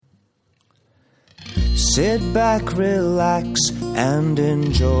Sit back, relax, and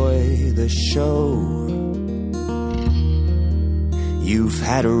enjoy the show. You've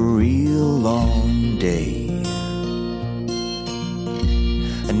had a real long day.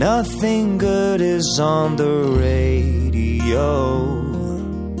 Nothing good is on the radio.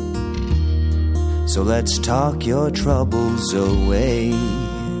 So let's talk your troubles away.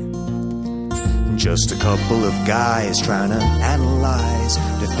 Just a couple of guys trying to analyze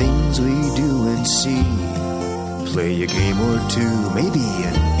the things we do and see. Play a game or two, maybe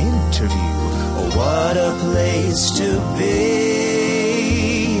an interview. Oh, what a place to be.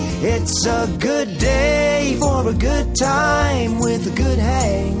 It's a good day for a good time with a good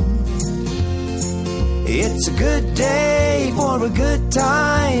hang. It's a good day for a good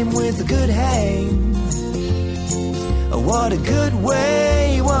time with a good hang. What a good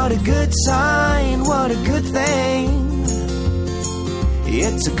way, what a good sign, what a good thing.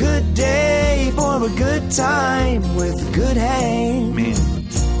 It's a good day for a good time with a good hang. Man.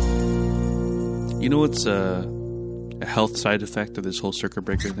 You know what's a health side effect of this whole circuit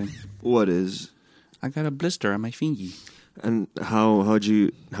breaker thing? What is? I got a blister on my fingy. And how'd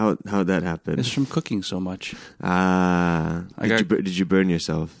that happen? It's from cooking so much. Did you burn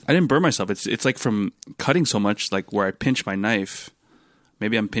yourself? I didn't burn myself. It's like from cutting so much, like where I pinch my knife.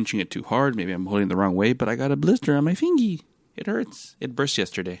 Maybe I'm pinching it too hard. Maybe I'm holding it the wrong way. But I got a blister on my fingy. It hurts. It burst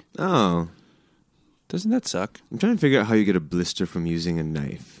yesterday. Oh, doesn't that suck? I'm trying to figure out how you get a blister from using a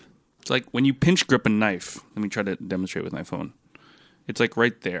knife. It's like when you pinch grip a knife. Let me try to demonstrate with my phone. It's like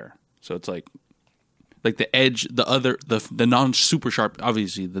right there. So it's like the edge, the non super sharp,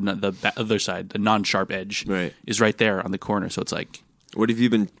 obviously the other side, the non sharp edge, right, is right there on the corner. So it's like, what have you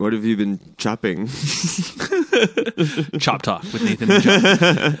been chopping? Chop Talk with Nathan and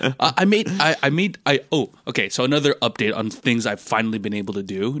John. Okay. So another update on things I've finally been able to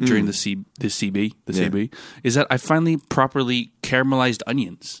do during the CB is that I finally properly caramelized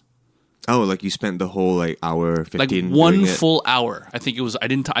onions. Oh, like you spent the whole hour, 15 like one full hour. I think it was.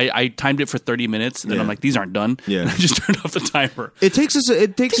 I timed it for 30 minutes, and then I'm like, these aren't done. Yeah, and I just turned off the timer. It takes us a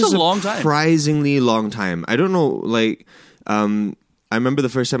long time. Surprisingly long time. I don't know. I remember the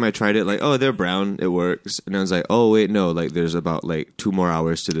first time I tried it. They're brown. It works. And I was like, oh wait, no. There's about 2 more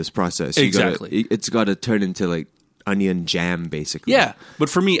hours to this process. Exactly. It's got to turn into onion jam, basically. Yeah, but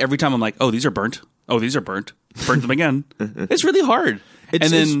for me, every time I'm like, oh, these are burnt. Oh, these are burnt. Burnt them again. It's really hard. It's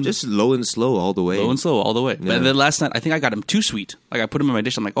just low and slow all the way. Yeah. But then last night, I think I got them too sweet. I put them in my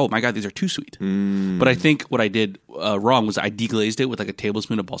dish. I'm like, oh my God, these are too sweet. But I think what I did wrong was I deglazed it with a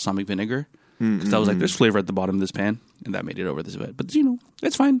tablespoon of balsamic vinegar. Because I was like, there's flavor at the bottom of this pan. And that made it over this bit. But,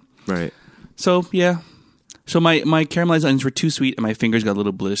 it's fine. Right. So, yeah. So my caramelized onions were too sweet and my fingers got a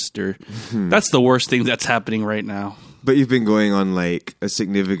little blister. That's the worst thing that's happening right now. But you've been going on a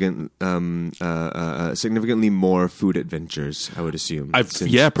significantly more food adventures, I would assume.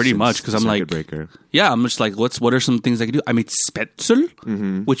 Pretty much, because I'm like, breaker. Yeah, I'm just like, what are some things I can do? I made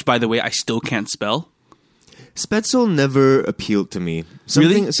spätzle, which, by the way, I still can't spell. Spätzle never appealed to me.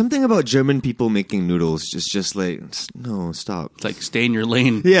 Something about German people making noodles is just like, no, stop. It's like, stay in your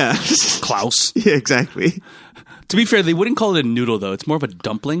lane. Yeah. Klaus. Yeah, exactly. To be fair, they wouldn't call it a noodle, though. It's more of a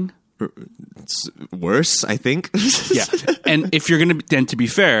dumpling. It's worse, I think. Yeah. And if you're going to be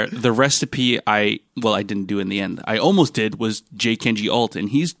fair, the recipe I didn't do in the end. I almost did was J. Kenji Alt, and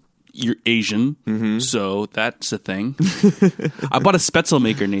you're Asian, so that's a thing. I bought a spätzle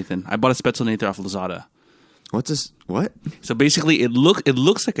maker, Nathan. I bought a spätzle maker off Lazada. What's this? What? So basically, it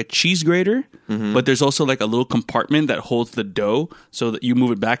looks like a cheese grater, but there's also a little compartment that holds the dough, so that you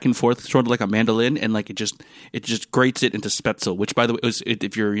move it back and forth, sort of like a mandolin, and it just grates it into spätzle. Which, by the way,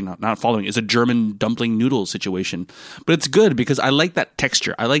 if you're not following, is a German dumpling noodle situation. But it's good because I like that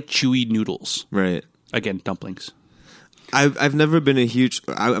texture. I like chewy noodles. Right. Again, dumplings. I've never been a huge.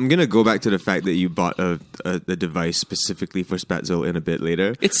 I'm gonna go back to the fact that you bought a device specifically for spätzle in a bit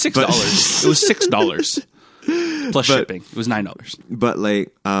later. It's $6. It was $6. Plus shipping. It was $9. But I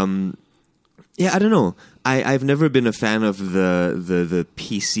don't know. I've never been a fan of the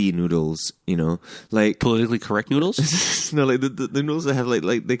PC noodles, politically correct noodles. No, the noodles that have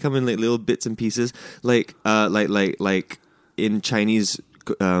they come in little bits and pieces, like in Chinese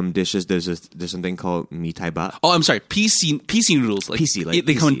dishes. There's something called mi tai ba. Oh, I'm sorry, PC noodles. PC,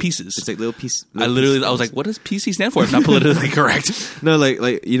 they come in pieces. It's like little pieces. I was like, what does PC stand for? It's not politically correct. No,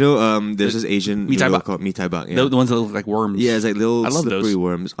 there's this Asian noodle called mi tai ba. Yeah. The ones that look like worms. Yeah, it's like little I love slippery those.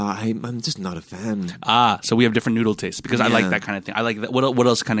 worms. I'm just not a fan. So we have different noodle tastes because I like that kind of thing. I like that. What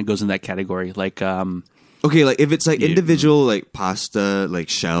else kind of goes in that category? Like Okay, like if it's like individual like pasta, like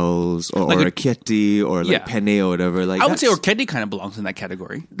shells or Like a- orecchiette or like Yeah. penne or whatever, like I would say that's- orecchiette kind of belongs in that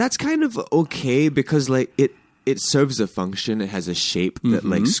category. that's kind of okay because like it serves a function. It has a shape that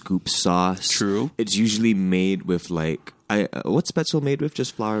like scoops sauce. True. It's usually made with like what's Spätzle made with?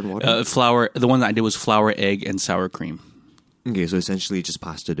 Just flour and water. Flour. The one that I did was flour, egg, and sour cream. Okay, so essentially just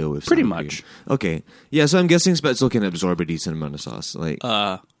pasta dough with Pretty sour much. cream. Okay, yeah. So I'm guessing Spätzle can absorb a decent amount of sauce. Like,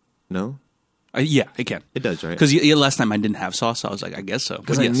 no, Yeah, it can. it does, right? Because last time I didn't have sauce, so I was like, I guess so.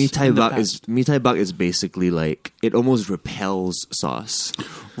 Because But like yes, in the past. mee tai bak is basically like it almost repels sauce.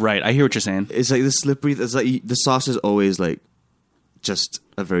 Right, I hear what you're saying. It's like the slippery. It's like the sauce is always like just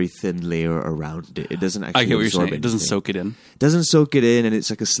a very thin layer around it. It doesn't actually. I get what you're absorb saying. It doesn't anything. soak it in. Doesn't soak it in, and it's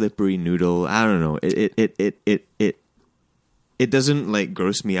like a slippery noodle. I don't know. It doesn't like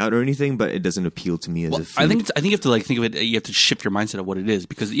gross me out or anything, but it doesn't appeal to me as a food. I think you have to like think of it. You have to shift your mindset of what it is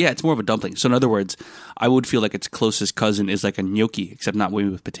because it's more of a dumpling. So in other words, I would feel like its closest cousin is like a gnocchi, except not way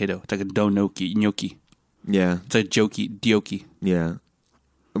with potato. It's like a dough gnocchi. yeah, It's a gnocchi. yeah.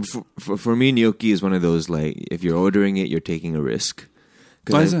 For me, gnocchi is one of those like if you're ordering it, you're taking a risk.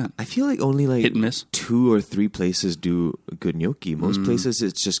 'Cause Why is that? I feel like only like Hit and miss? 2 or 3 places do good gnocchi. Most places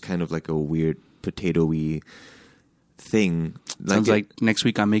it's just kind of like a weird potatoey thing. Sounds like next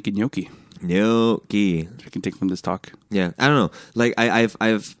week I'm making gnocchi. gnocchi. I can take from this talk. Yeah, I don't know. Like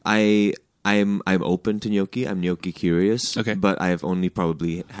I'm open to gnocchi. I'm gnocchi curious. Okay. But I've only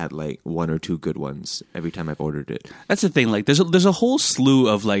probably had like 1 or 2 good ones every time I've ordered it. That's the thing. Like, there's a whole slew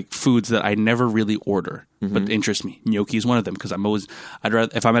of like foods that I never really order, but interest me. Gnocchi is one of them because I'd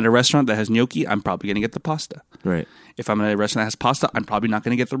rather if I'm at a restaurant that has gnocchi, I'm probably going to get the pasta. Right. If I'm at a restaurant that has pasta, I'm probably not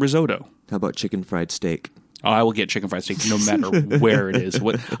going to get the risotto. How about chicken fried steak? Oh, I will get chicken fried steak no matter where it is.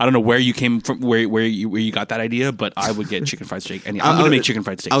 I don't know where you came from, where you got that idea, but I would get chicken fried steak. I'm going to make chicken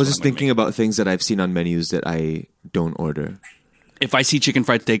fried steak. I was just thinking about things that I've seen on menus that I don't order. If I see chicken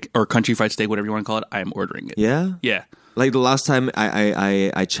fried steak or country fried steak, whatever you want to call it, I am ordering it. Yeah? Yeah. Like the last time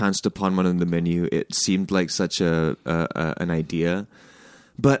I chanced upon one on the menu, it seemed like such an idea.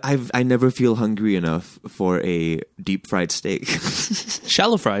 But I never feel hungry enough for a deep fried steak.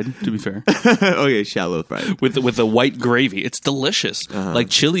 Shallow fried, to be fair, Okay, shallow fried. with the white gravy. It's delicious. Like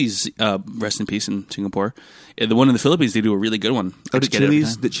Chili's, rest in peace in Singapore. The one in the Philippines, they do a really good one. I Oh, just get it every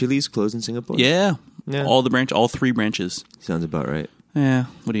time. the Chili's closed in Singapore? Yeah. Yeah. All 3 branches. Sounds about right. Yeah.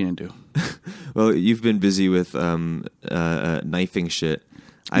 What are you gonna do? Well, you've been busy with knifing shit.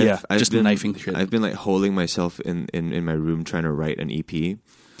 Knifing shit. I've been like holding myself in my room trying to write an EP,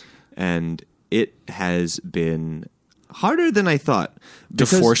 and it has been harder than I thought. To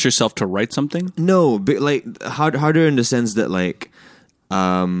force yourself to write something? No, but like harder in the sense that like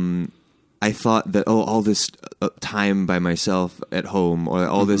I thought that all this time by myself at home or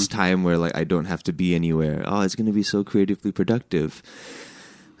all this time where like I don't have to be anywhere. Oh, it's going to be so creatively productive.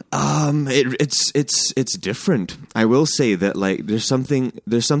 It's different. I will say that like there's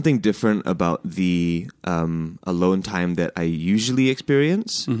something different about the alone time that I usually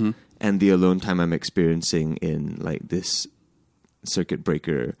experience and the alone time I'm experiencing in like this circuit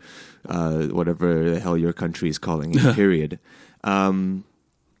breaker, whatever the hell your country is calling it, period.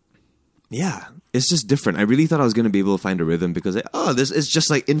 Yeah, it's just different. I really thought I was going to be able to find a rhythm because this is just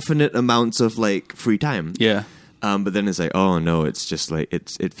like infinite amounts of like free time. Yeah. But then it's like, oh no, it's just like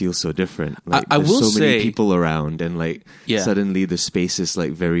it feels so different. Like I there's will so many say- people around, and like Yeah. suddenly the space is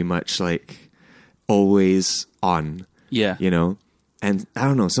like very much like always on. Yeah. You know, and I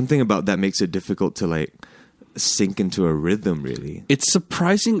don't know, something about that makes it difficult to like sink into a rhythm. Really, It's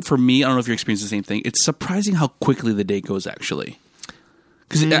surprising for me. I don't know if you're experiencing the same thing. It's surprising how quickly the day goes, actually.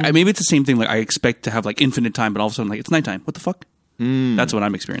 Because maybe it's the same thing. Like I expect to have like infinite time, but all of a sudden, like it's nighttime. What the fuck? That's what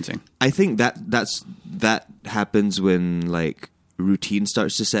I'm experiencing. I think that happens when like routine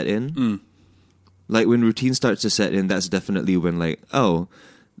starts to set in. Like when routine starts to set in, that's definitely when like, oh,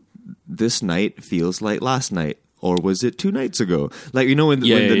 this night feels like last night. Or was it 2 nights ago? Like, you know, when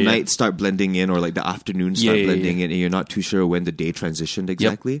the nights start blending in or like the afternoons start blending in and you're not too sure when the day transitioned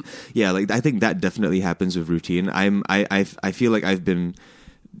exactly. Yeah, like I think that definitely happens with routine. I feel like I've been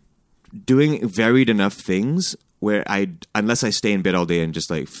doing varied enough things where unless I stay in bed all day and just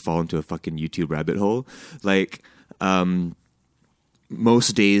like fall into a fucking YouTube rabbit hole, like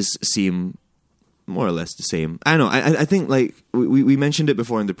most days seem more or less the same. I don't know. I think like we mentioned it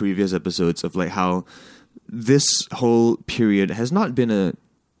before in the previous episodes of like how this whole period has not been a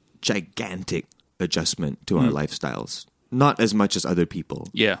gigantic adjustment to our lifestyles. Not as much as other people.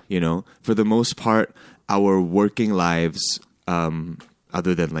 Yeah. You know, for the most part, our working lives,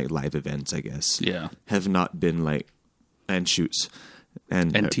 other than like live events, I guess, Yeah. have not been like, and shoots,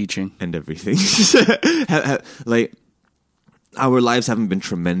 And teaching. and everything. Like, our lives haven't been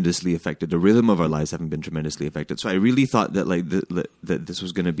tremendously affected. The rhythm of our lives haven't been tremendously affected. So I really thought that like that this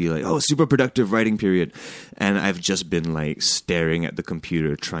was going to be like, oh, super productive writing period. And I've just been like staring at the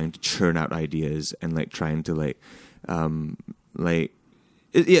computer, trying to churn out ideas and like trying to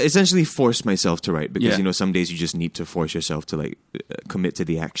essentially force myself to write, because, you know, some days you just need to force yourself to like commit to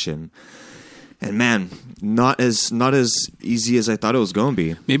the action. And man, not as easy as I thought it was going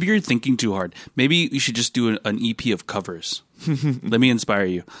to be. Maybe you're thinking too hard. Maybe you should just do an EP of covers. Let me inspire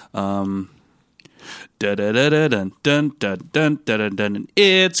you. Dun dun dun dun dun dun dun.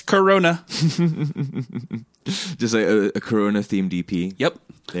 It's Corona. Just like a Corona themed EP. Yep.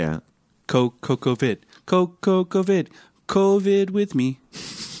 Yeah. COVID. COVID. COVID with me.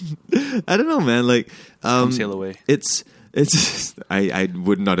 I don't know, man. Like, Come sail away. It's I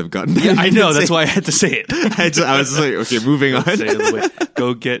would not have gotten that. Yeah, I know. That's why I had to say it. I was like, okay, moving on. Say it away.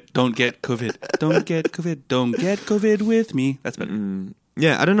 Don't get COVID. Don't get COVID. Don't get COVID with me. That's better.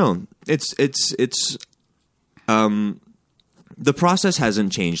 Yeah, I don't know. It's the process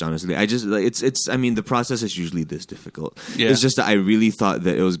hasn't changed, honestly. I just like it's I mean, the process is usually this difficult. Yeah. It's just that I really thought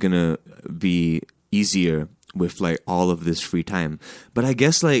that it was gonna be easier with like all of this free time. But I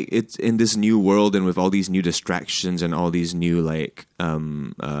guess like it's in this new world and with all these new distractions and all these new like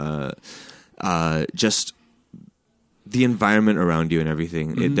just the environment around you and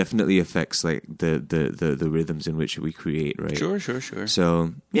everything, it definitely affects like the rhythms in which we create, right? Sure.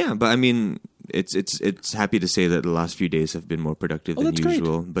 So yeah, but I mean it's happy to say that the last few days have been more productive than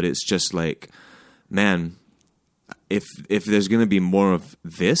usual. Great. But it's just like, man, if there's gonna be more of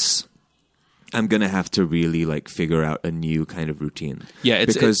this, I'm going to have to really like figure out a new kind of routine. Yeah,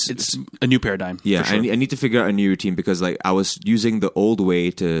 it's a new paradigm. Yeah, for sure. I need to figure out a new routine, because like I was using the old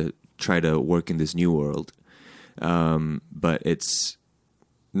way to try to work in this new world. But it's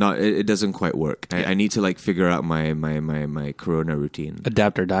not, it doesn't quite work. Yeah. I need to like figure out my Corona routine.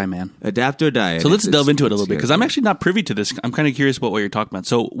 Adapt or die, man. Adapt or die. So let's delve into it a little bit, because I'm actually not privy to this. I'm kind of curious about what you're talking about.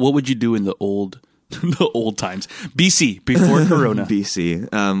 So what would you do in the old times, BC, before Corona? BC.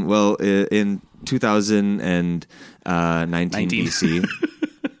 Well, in 2019 BC,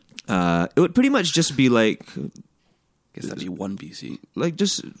 it would pretty much just be like, I guess that'd be 1 BC. Like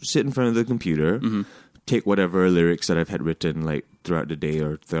just sit in front of the computer, take whatever lyrics that I've had written like throughout the day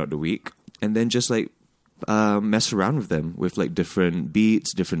or throughout the week, and then just like mess around with them with like different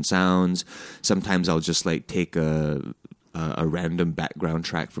beats, different sounds. Sometimes I'll just like take a random background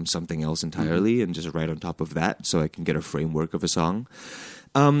track from something else entirely and just write on top of that, so I can get a framework of a song.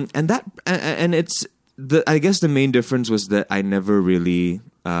 And it's I guess the main difference was that I never really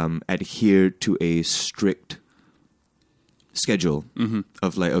adhered to a strict schedule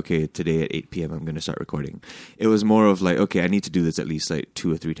of like, okay, today at 8 p.m. I'm going to start recording. It was more of like, okay, I need to do this at least like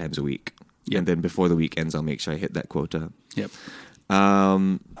 2 or 3 times a week. Yep. And then before the week ends, I'll make sure I hit that quota. Yep.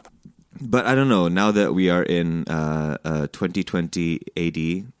 But I don't know, now that we are in 2020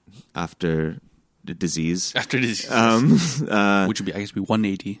 AD, after the disease. After disease. Which would be, I guess, be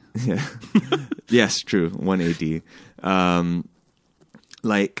 180. Yeah. Yes, true. 180.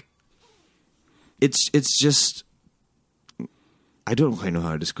 Like, it's just, I don't quite know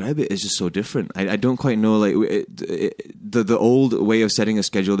how to describe it. It's just so different. I don't quite know, like, the old way of setting a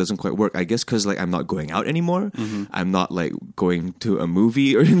schedule doesn't quite work. I guess because, like, I'm not going out anymore. I'm not, like, going to a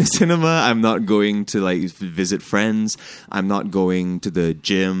movie or in the cinema. I'm not going to, like, visit friends. I'm not going to the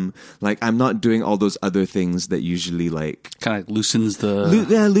gym. Like, I'm not doing all those other things that usually, like... Kind of loosens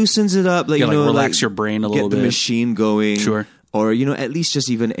loosens it up. Like, you know, like, relax like, your brain a little bit. Get the machine going. Sure. Or, you know, at least just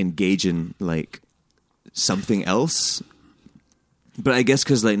even engage in, like, something else. But I guess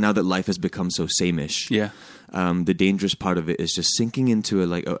because like now that life has become so same-ish, the dangerous part of it is just sinking into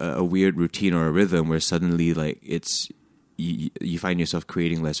a weird routine or a rhythm where suddenly like it's you find yourself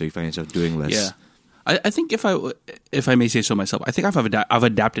creating less, or you find yourself doing less. Yeah, I think if I may say so myself, I think I've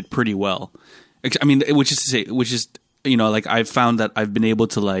adapted pretty well. I mean, which is you know, like I've found that I've been able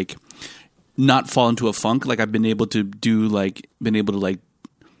to like not fall into a funk. Like I've been able to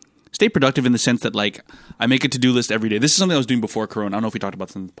stay productive in the sense that like I make a to-do list every day. This is something I was doing before Corona. I don't know if we talked about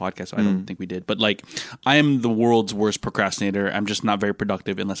this in the podcast. So I don't think we did. But like I am the world's worst procrastinator. I'm just not very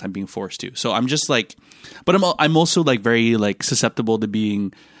productive unless I'm being forced to. So I'm just like, but I'm also like very like susceptible to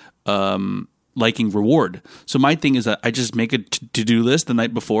being liking reward. So my thing is that I just make a to-do list the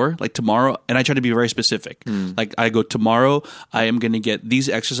night before, like tomorrow, and I try to be very specific. Like I go, tomorrow I am going to get these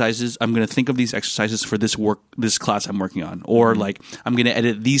exercises. I'm going to think of these exercises for this class I'm working on, or like I'm going to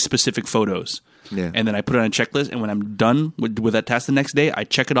edit these specific photos. Yeah. And then I put it on a checklist, and when I'm done with that task the next day, I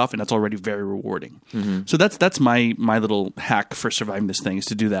check it off, and that's already very rewarding. So that's my little hack for surviving this thing, is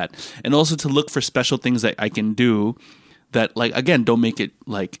to do that. And also to look for special things that I can do that, like, again, don't make it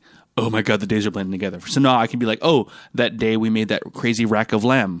like, oh my God, the days are blending together. So now I can be like, oh, that day we made that crazy rack of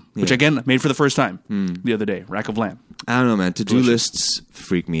lamb, which again, made for the first time the other day, rack of lamb. I don't know, man. To-do lists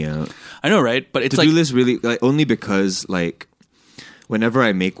freak me out. I know, right? But it's To-do like, lists really, like, only because, like, whenever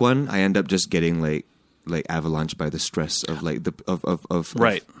I make one, I end up just getting like avalanche by the stress of like of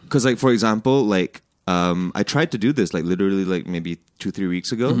Right. Because like, for example, like I tried to do this like literally like maybe 2-3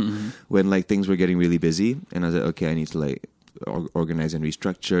 weeks ago when like things were getting really busy, and I was like, okay, I need to like organize and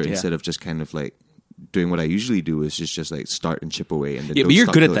restructure instead of just kind of like doing what I usually do, is just like start and chip away. And then yeah, but you're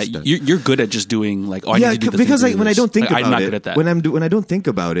good at that. You're good at just doing like, oh, I need to do this because thing, like when I don't think like, about I'm not it, good at that. when I don't think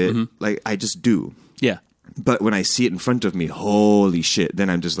about it, like I just do. Yeah. But when I see it in front of me, holy shit! Then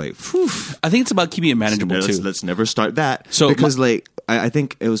I'm just like, phew. I think it's about keeping it manageable too. Let's never start that. So because like I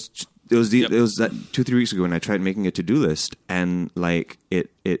think it was that 2-3 weeks ago when I tried making a to-do list, and like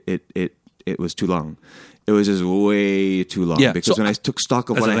it was too long. It was just way too long. Yeah, Because so when I took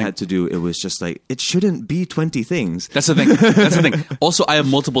stock of what I had to do, it was just like, it shouldn't be 20 things. That's the thing. That's the thing. Also, I have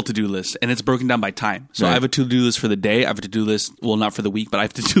multiple to-do lists, and it's broken down by time. So I have a to-do list for the day. I have a to-do list, well, not for the week, but I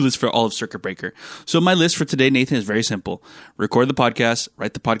have a to-do list for all of Circuit Breaker. So my list for today, Nathan, is very simple. Record the podcast,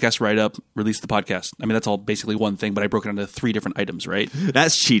 write the podcast write-up, release the podcast. I mean, that's all basically one thing, but I broke it into 3 different items, right?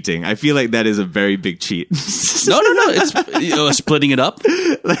 That's cheating. I feel like that is a very big cheat. No. It's splitting it up.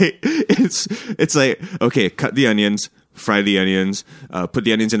 Like it's like, okay, cut the onions, fry the onions, put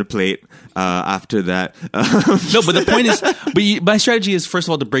the onions in a plate. After that, no, but the point is, my strategy is first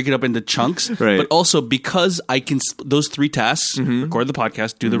of all to break it up into chunks, right. But also because I can those 3 tasks: record the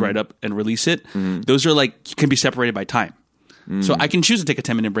podcast, do the write up, and release it. Those are like can be separated by time. So I can choose to take a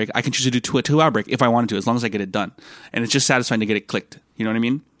 10-minute break. I can choose to do a 2-hour break if I wanted to, as long as I get it done. And it's just satisfying to get it clicked. You know what I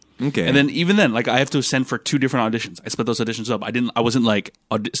mean? Okay. And then even then, like I have to send for 2 different auditions. I split those auditions up. I wasn't like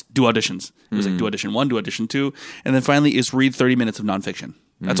do auditions. It was like do audition 1, do audition 2, and then finally is read 30 minutes of nonfiction.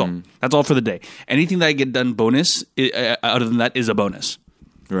 That's all. That's all for the day. Anything that I get done bonus, other than that, is a bonus.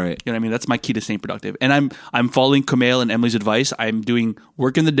 Right. You know what I mean? That's my key to staying productive. And I'm following Kumail and Emily's advice. I'm doing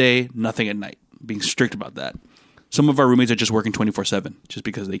work in the day, nothing at night. Being strict about that. Some of our roommates are just working 24/7 just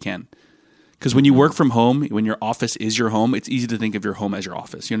because they can. Because when you work from home, when your office is your home, it's easy to think of your home as your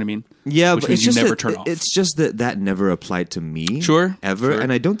office. You know what I mean? Yeah, which but means it's you just never turn off. It's just that never applied to me. Sure, ever, sure.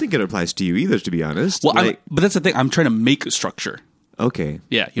 and I don't think it applies to you either. To be honest, Well, but that's the thing. I'm trying to make structure. Okay.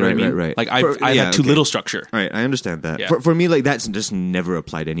 Yeah, you know what I mean? Right. Like I've had too little structure. Right, I understand that. Yeah. For me, like that's just never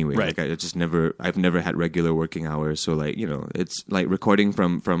applied anyway. Right. Like I've never had regular working hours. So like, you know, it's like recording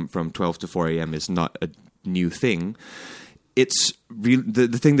from 12 to 4 a.m. is not a new thing. It's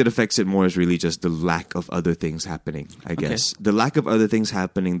the thing that affects it more is really just the lack of other things happening, I guess. The lack of other things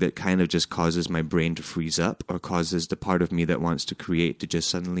happening that kind of just causes my brain to freeze up, or causes the part of me that wants to create to just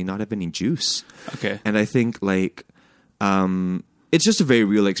suddenly not have any juice. Okay. And I think like it's just a very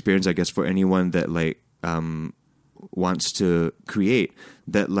real experience, I guess, for anyone that like wants to create.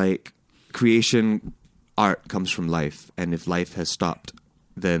 That like creation art comes from life, and if life has stopped,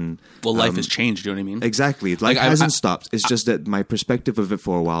 then life has changed. You know what I mean? Exactly. Life hasn't stopped. It's just that my perspective of it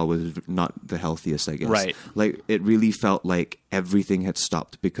for a while was not the healthiest, I guess. Right. Like it really felt like everything had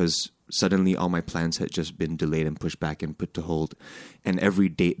stopped because suddenly all my plans had just been delayed and pushed back and put to hold, and every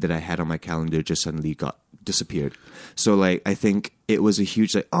date that I had on my calendar just suddenly disappeared. So like I think it was a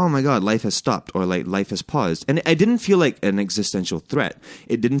huge like, oh my god, life has stopped, or like life has paused. And I didn't feel like an existential threat.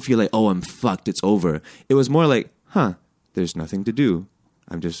 It didn't feel like, oh, I'm fucked, it's over. It was more like, there's nothing to do.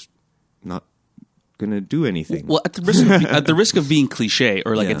 I'm just not gonna do anything. Well, at the risk of being cliche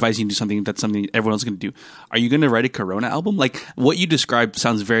or like advising you to do something that's something everyone else is gonna do, are you gonna write a Corona album? Like what you described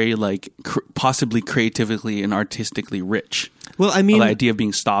sounds very like possibly creatively and artistically rich. Well, I mean, the idea of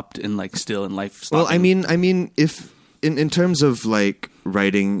being stopped and like still in life. Stopping. Well, I mean, if in terms of like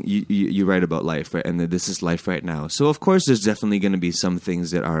writing, you write about life, right? And this is life right now. So of course, there's definitely going to be some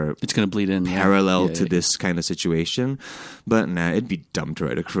things that are it's going to bleed in parallel to this kind of situation. But it'd be dumb to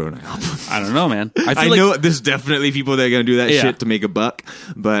write a Corona album. I don't know, man. I know there's definitely people that are going to do that shit to make a buck,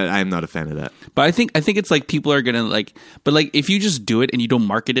 but I'm not a fan of that. But I think it's like people are going to like, but like if you just do it and you don't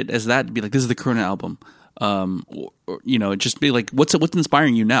market it as that, be like, this is the Corona album. or, you know, just be like, what's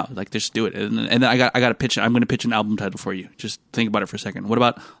inspiring you now? Like, just do it. And then I got to pitch. I'm going to pitch an album title for you. Just think about it for a second. What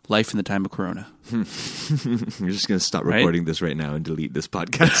about Life in the Time of Corona? You're just going to stop recording this right now and delete this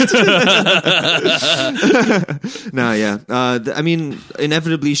podcast. No, yeah. I mean,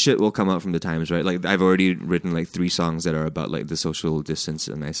 inevitably shit will come out from the times, right? Like, I've already written like 3 songs that are about like the social distance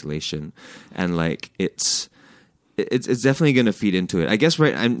and isolation, and like it's definitely going to feed into it. I guess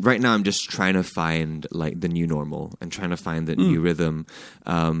right now I'm just trying to find like the new normal and trying to find the new rhythm,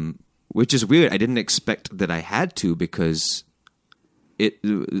 which is weird. I didn't expect that I had to, because it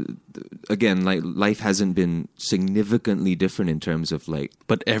again, like, life hasn't been significantly different in terms of like,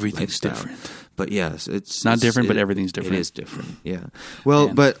 but everything's lifestyle. different. But yes, it's not different, but everything's different. It is different. Yeah. Well,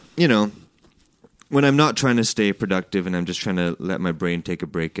 Man. But you know, when I'm not trying to stay productive and I'm just trying to let my brain take a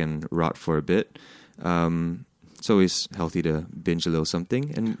break and rot for a bit, it's always healthy to binge a little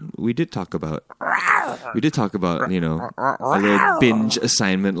something. And we did talk about, you know, a little binge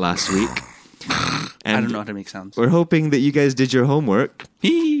assignment last week. And I don't know how to make sounds. we're hoping that you guys did your homework.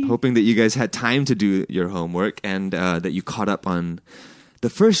 Hee. Hoping that you guys had time to do your homework, and that you caught up on the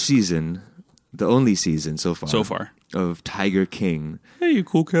first season, the only season so far of Tiger King. Hey, you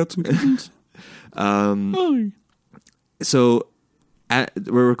cool cats and kittens. Hi. So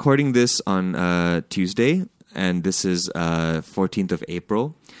we're recording this on Tuesday, and this is 14th of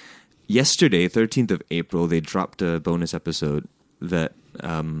April. Yesterday, 13th of April, they dropped a bonus episode that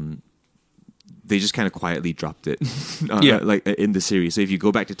they just kind of quietly dropped it like in the series. So if you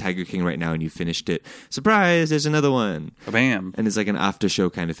go back to Tiger King right now and you finished it, surprise, there's another one. Bam. And it's like an after show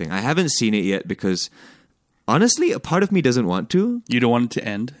kind of thing. I haven't seen it yet because honestly, a part of me doesn't want to. You don't want it to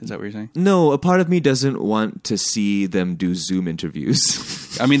end? Is that what you're saying? No, a part of me doesn't want to see them do Zoom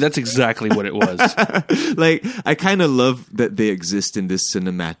interviews. I mean, that's exactly what it was. Like, I kind of love that they exist in this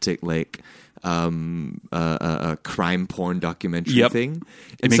cinematic, like, a crime porn documentary thing.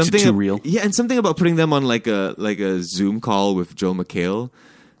 It makes it too real. Yeah, and something about putting them on like a Zoom call with Joe McHale.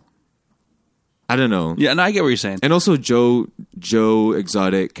 I don't know. Yeah, no, I get what you're saying. And also Joe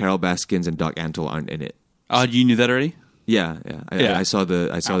Exotic, Carol Baskins, and Doc Antle aren't in it. Oh, you knew that already? Yeah. I saw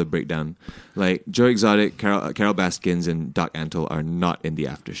the breakdown. Like, Joe Exotic, Carol Baskins, and Doc Antle are not in the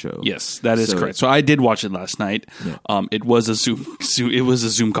after show. Yes, that is correct. So I did watch it last night. Yeah. It was a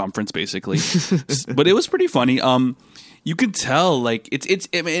Zoom conference basically, but it was pretty funny. You could tell, like, it's.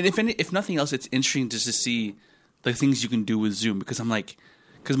 I mean, if nothing else, it's interesting just to see the things you can do with Zoom, because I'm like.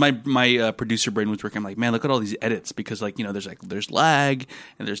 Because my producer brain was working, I'm like, man, look at all these edits, because, like, you know, there's lag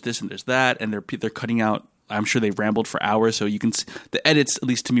and there's this and there's that, and they're cutting out. I'm sure they've rambled for hours, so you can see, the edits, at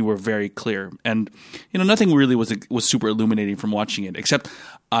least to me, were very clear, and you know, nothing really was super illuminating from watching it, except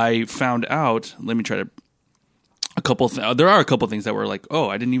I found out. Let me try to there are a couple things that were like, oh,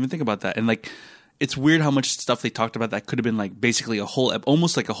 I didn't even think about that, and like. It's weird how much stuff they talked about that could have been like basically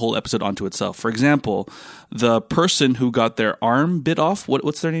almost like a whole episode onto itself. For example, the person who got their arm bit off,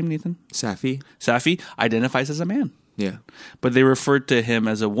 what's their name, Nathan? Safi identifies as a man. Yeah. But they referred to him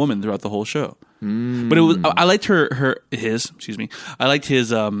as a woman throughout the whole show. But it was I liked I liked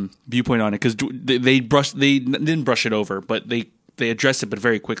his viewpoint on it, because they didn't brush it over, but they addressed it, but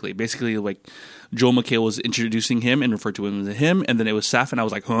very quickly. Basically, like, Joel McHale was introducing him and referred to him as him, and then it was Saf, and I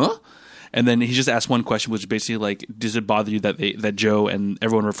was like, huh? And then he just asked one question, which is basically like, does it bother you that Joe and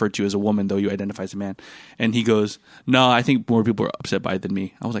everyone referred to you as a woman, though you identify as a man? And he goes, no, I think more people are upset by it than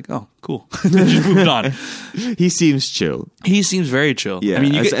me. I was like, oh, cool. Just moved on. He seems chill. He seems very chill. Yeah, I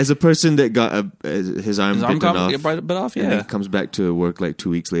mean, as a person that got his arm bit off, yeah, and then comes back to work like 2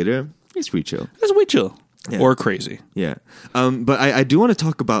 weeks later, he's pretty chill. That's way chill. Yeah. Or crazy. Yeah. But I do want to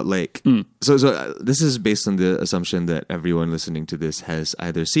talk about, like, so this is based on the assumption that everyone listening to this has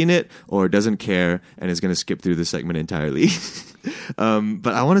either seen it or doesn't care and is going to skip through the segment entirely.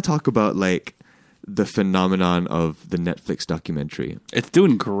 But I want to talk about, like, the phenomenon of the Netflix documentary. It's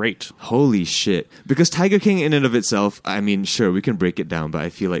doing great. Holy shit. Because Tiger King in and of itself, I mean, sure, we can break it down, but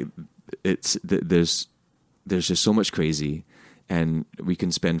I feel like there's just so much crazy. And we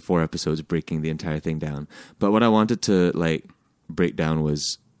can spend 4 episodes breaking the entire thing down. But what I wanted to, like, break down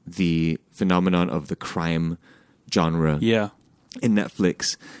was the phenomenon of the crime genre in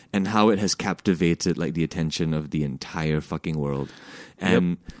Netflix, and how it has captivated, like, the attention of the entire fucking world.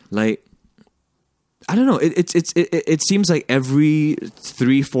 And like, I don't know, it seems like every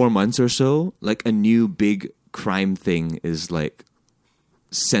 3-4 months or so, like, a new big crime thing is, like,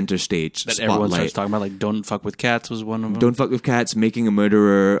 center stage that spotlight. Everyone starts talking about, like, Don't Fuck with Cats was one of them. Don't Fuck with Cats, Making a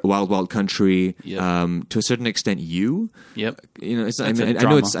Murderer, Wild Wild Country. Yep. To a certain extent, You. Yep. You know, it's. That's I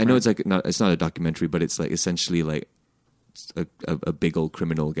drama, know it's like it's not a documentary, but it's like essentially like a big old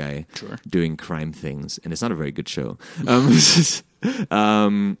criminal guy Sure. doing crime things, and it's not a very good show.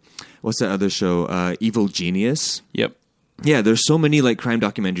 What's that other show? Evil Genius. Yep. Yeah, there's so many like crime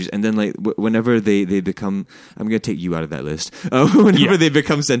documentaries, and then like whenever they become, I'm gonna take you out of that list. Whenever they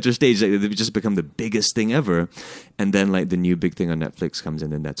become center stage, like, they just become the biggest thing ever, and then like the new big thing on Netflix comes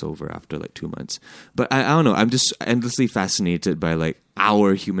in, and that's over after like 2 months. But I don't know. I'm just endlessly fascinated by like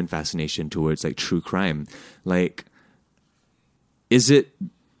our human fascination towards like true crime. Like, is it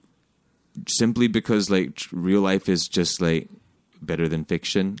simply because like real life is just like better than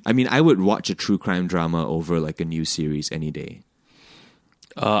fiction? I mean, I would watch a true crime drama over like a new series any day.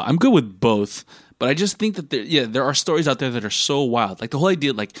 I'm good with both, but I just think that there are stories out there that are so wild. Like the whole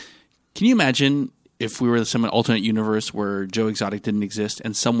idea, like, can you imagine if we were in some alternate universe where Joe Exotic didn't exist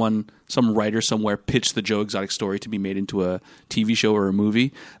and some writer somewhere pitched the Joe Exotic story to be made into a TV show or a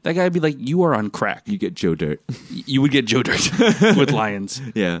movie? That guy would be like, you are on crack. You get Joe Dirt. You would get Joe Dirt with lions.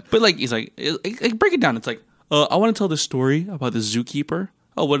 Yeah. But like, he's like break it down. It's like, I want to tell this story about the zookeeper.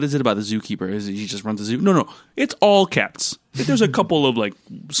 Oh, what is it about the zookeeper? Is it he just runs the zoo? No. It's all cats. There's a couple of like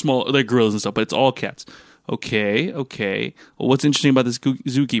small like gorillas and stuff, but it's all cats. Okay. Well, what's interesting about this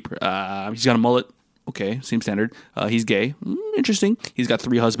zookeeper? He's got a mullet. Okay, same standard. He's gay. Interesting. He's got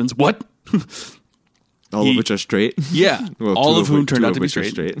 3 husbands. What? All of which are straight? Yeah. Well, all of whom turned out to be which are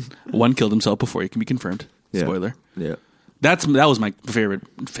straight. One killed himself before he can be confirmed. Yeah. Spoiler. Yeah. That was my favorite.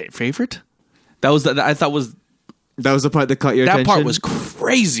 That was I thought was That was the part that caught your attention? that part was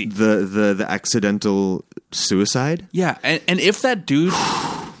crazy. The accidental suicide? Yeah, and if that dude,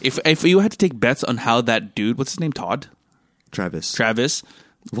 if you had to take bets on how that dude, what's his name, Travis.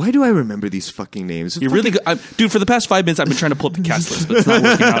 Why do I remember these fucking names? You're really good. Dude, for the past 5 minutes, I've been trying to pull up the cast list, but it's not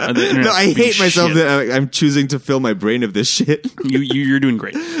working out on the internet. No, I hate myself that I'm choosing to fill my brain of this shit. You're doing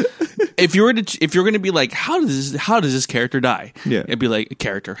great. If you're going to be like, how does this character die? Yeah. It'd be like,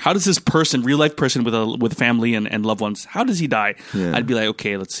 character. How does this person, real life person with family and loved ones, how does he die? Yeah. I'd be like,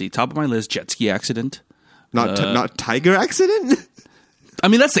 okay, let's see. Top of my list, jet ski accident. Not tiger accident? I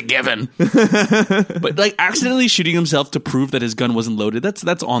mean, that's a given. But like accidentally shooting himself to prove that his gun wasn't loaded,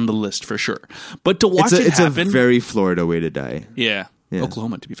 that's on the list for sure. But to watch it happen, it's a very Florida way to die. yeah. Yeah.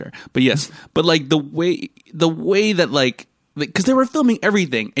 Oklahoma to be fair. But yes, but like the way that like because they were filming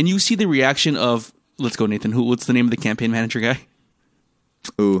everything, and you see the reaction of, let's go, Nathan. What's the name of the campaign manager guy?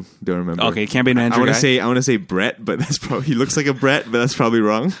 Ooh, don't remember. Okay, campaign manager. I want to say Brett, but that's probably he looks like a Brett, but that's probably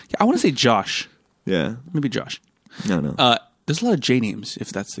wrong. Yeah, I want to say Josh. Yeah, Maybe Josh. no. There's a lot of J names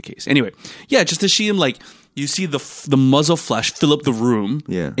if that's the case. Anyway, yeah, just to see him like you see the muzzle flash fill up the room,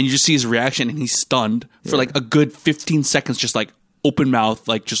 Yeah. and you just see his reaction, and he's stunned for like a good 15 seconds, just like open mouth,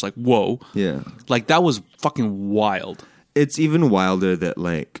 like just like whoa, Yeah. like that was fucking wild. It's even wilder that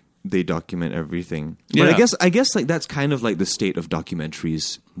like they document everything. Yeah. But I guess like that's kind of like the state of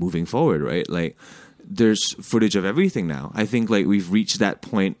documentaries moving forward, right? Like there's footage of everything now. I think like we've reached that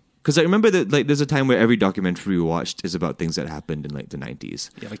point because I remember that like there's a time where every documentary we watched is about things that happened in like the 90s.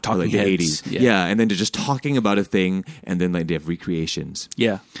 Yeah, like or, Talking like the Heads. 80s. Yeah. Yeah, and then they're just talking about a thing and then like they have recreations.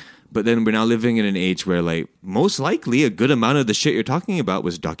 Yeah. But then we're now living in an age where, like, most likely a good amount of the shit you're talking about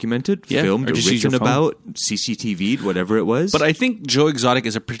was documented, Yeah, filmed, or just use written your phone. about, CCTV'd, whatever it was. But I think Joe Exotic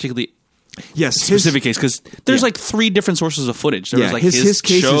is a particularly yes, specific case because there's Yeah. like 3 different sources of footage. There Yeah, was like his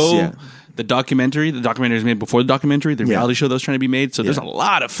case is- show, yeah. the documentary was made before the documentary, the Yeah. reality show that was trying to be made. So there's a Yeah.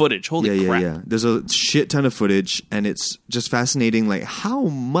 lot of footage. Holy crap. Yeah. There's a shit ton of footage, and it's just fascinating, like how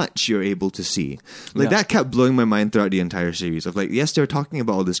much you're able to see. Like Yeah. that kept blowing my mind throughout the entire series. Of like, yes, they're talking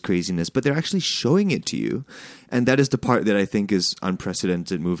about all this craziness, but they're actually showing it to you, and that is the part that I think is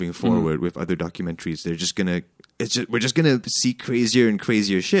unprecedented moving forward with other documentaries. They're just gonna. We're just gonna see crazier and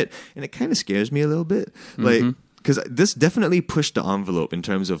crazier shit, and it kind of scares me a little bit, like. Because this definitely pushed the envelope in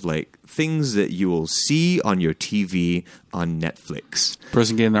terms of like things that you will see on your TV on Netflix.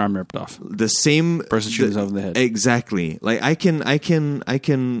 Person getting their arm ripped off. The same Person shooting himself in the head. Exactly. Like I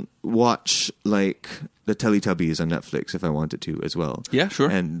can watch like the Teletubbies on Netflix if I wanted to as well. Yeah, sure.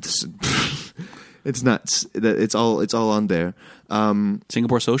 And it's nuts. It's all on there.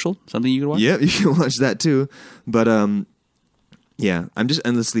 Singapore Social, something you could watch. Yeah, you can watch that too. But yeah, I'm just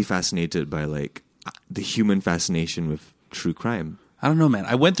endlessly fascinated by like the human fascination with true crime. I don't know, man.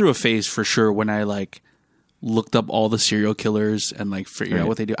 I went through a phase for sure when I like looked up all the serial killers and like figured out Right.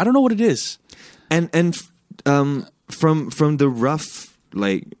 what they do. I don't know what it is. And from the rough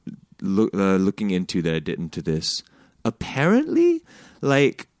like looking into that I did into this, apparently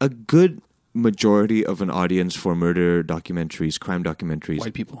like a good majority of an audience for murder documentaries, crime documentaries,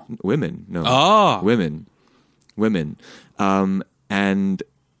 White people. women, no, Oh. women, and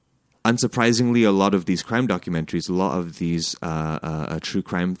unsurprisingly, a lot of these crime documentaries, a lot of these true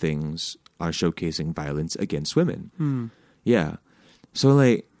crime things are showcasing violence against women. Yeah. So,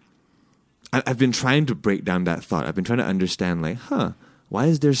 like, I've been trying to break down that thought. I've been trying to understand, like, why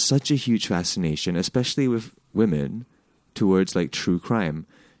is there such a huge fascination, especially with women, towards, like, true crime?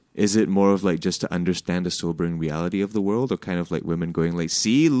 Is it more of, like, just to understand the sobering reality of the world, or kind of like women going, like,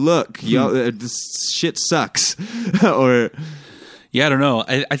 see, look, this shit sucks? Or... Yeah, I don't know.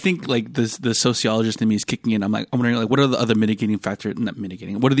 I think like the sociologist in me is kicking in. I'm wondering, like, what are the other mitigating factors? Not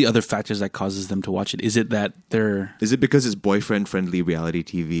mitigating. What are the other factors that causes them to watch it? Is it that they're... Is it because it's boyfriend-friendly reality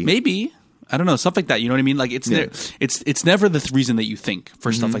TV? Maybe. I don't know. Stuff like that. You know what I mean? Like, it's it's never the reason that you think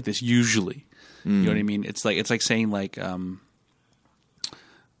for stuff like this. Usually, you know what I mean? It's like saying like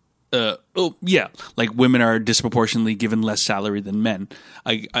like women are disproportionately given less salary than men.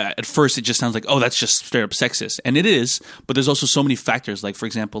 At first, it just sounds like, oh, that's just straight up sexist, and it is. But there's also so many factors. Like, for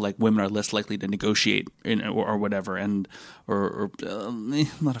example, like women are less likely to negotiate or whatever, and or a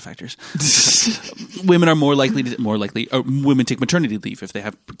lot of factors. Women are more likely, or women take maternity leave if they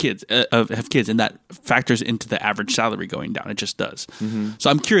have kids, and that factors into the average salary going down. It just does. So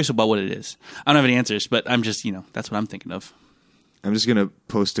I'm curious about what it is. I don't have any answers, but I'm just, that's what I'm thinking of. I'm just going to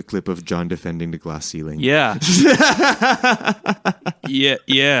post a clip of John defending the glass ceiling. Yeah.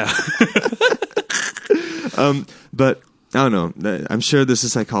 yeah. But I don't know. I'm sure there's a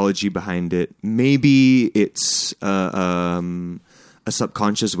psychology behind it. Maybe it's a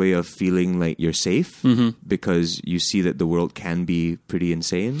subconscious way of feeling like you're safe because you see that the world can be pretty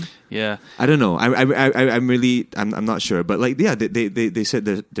insane. Yeah. I don't know. I'm not sure. But like, yeah, they said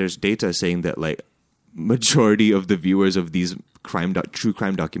that there's data saying that like majority of the viewers of these true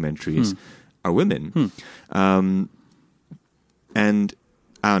crime documentaries are women. And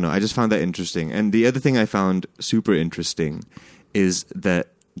I don't know, I just found that interesting. And the other thing I found super interesting is that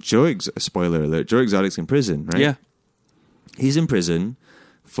spoiler alert, Joe Exotic's in prison, right? Yeah. He's in prison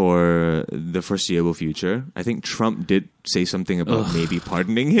for the foreseeable future. I think Trump did say something about maybe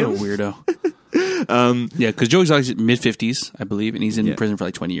pardoning him. What a weirdo. Yeah, because Joe Exotic's mid-50s, I believe, and he's in prison for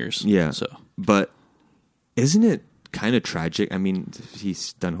like 20 years. Yeah. So, but isn't it kind of tragic? I mean,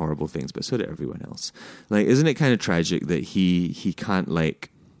 he's done horrible things, but so did everyone else. Like, isn't it kind of tragic that he can't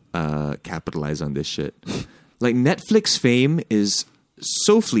like capitalize on this shit? Like, Netflix fame is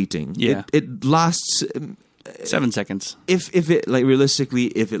so fleeting. Yeah, it lasts 7 seconds. If it, like, realistically,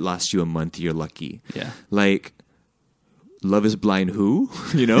 if it lasts you a month, you're lucky. Yeah, like Love is Blind. Who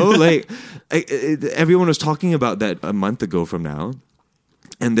like everyone was talking about that a month ago from now,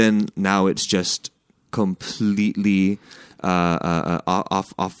 and then now it's just completely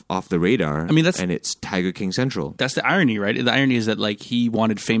off the radar. I mean, and it's Tiger King Central. That's the irony, right? The irony is that like he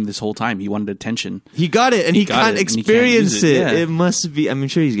wanted fame this whole time. He wanted attention. He got it, and he can't experience it. Yeah. It must be. I'm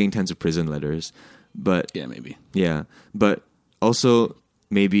sure he's getting tons of prison letters, but yeah, maybe. Yeah, but also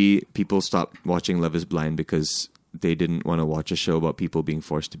maybe people stopped watching Love is Blind because they didn't want to watch a show about people being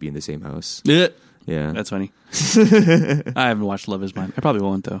forced to be in the same house. Yeah, that's funny. I haven't watched Love is Blind. I probably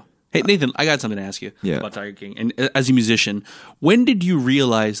won't though. Hey, Nathan, I got something to ask you about Tiger King. And as a musician, when did you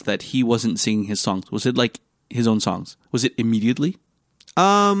realize that he wasn't singing his songs? Was it like his own songs? Was it immediately?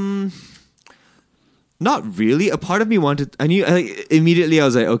 Not really. A part of me immediately I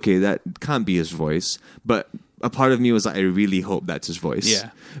was like, okay, that can't be his voice. But a part of me was like, I really hope that's his voice.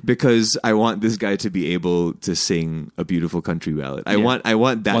 Yeah. Because I want this guy to be able to sing a beautiful country ballad. I want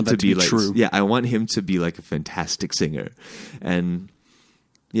that to be like true. Yeah, I want him to be like a fantastic singer. And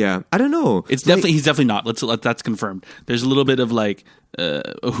yeah, I don't know. He's definitely not. That's confirmed. There's a little bit of like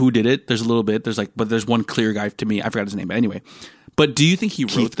who did it. There's a little bit. But there's one clear guy to me. I forgot his name, but anyway. But do you think he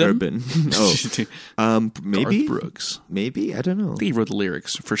wrote them? Urban. Maybe Garth Brooks. Maybe, I don't know. I think he wrote the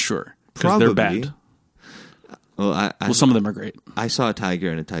lyrics for sure because they're bad. Well, some of them are great. I saw a tiger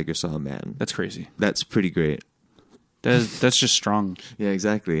and a tiger saw a man. That's crazy. That's pretty great. That's just strong. Yeah,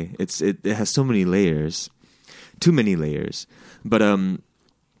 exactly. It has so many layers, too many layers. But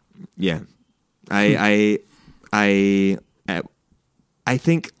yeah, I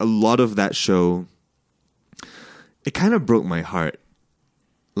think a lot of that show, it kind of broke my heart.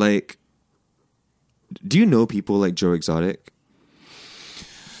 Like, do you know people like Joe Exotic?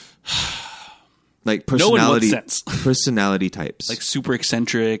 Like personality types. Like super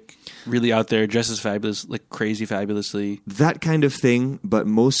eccentric, really out there, dresses fabulous, like crazy fabulously. That kind of thing, but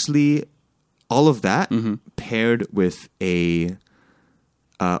mostly all of that paired with a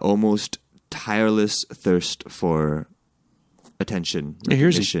almost tireless thirst for attention,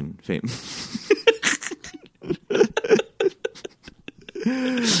 recognition, fame.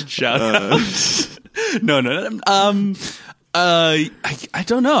 Shout out. No. I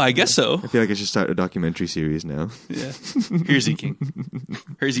don't know. I guess so. I feel like I should start a documentary series now. Yeah. Hersey King.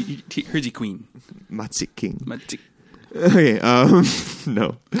 Hersey Queen. Matsik King. Matsik. Okay.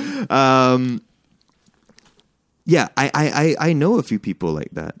 No. Yeah, I know a few people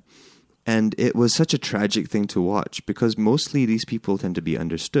like that. And it was such a tragic thing to watch because mostly these people tend to be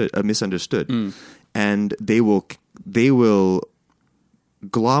misunderstood. And they will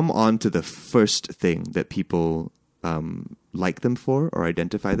glom onto the first thing that people like them for or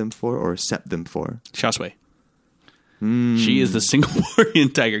identify them for or accept them for. Xia Sui. She is the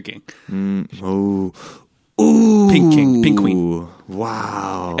Singaporean Tiger King. Oh. Ooh. Pink King. Pink Queen.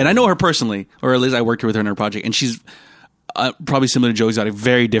 Wow. And I know her personally, or at least I worked with her in her project, and she's probably similar to Joe Exotic,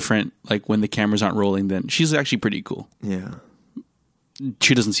 very different, like when the cameras aren't rolling, then she's actually pretty cool. Yeah.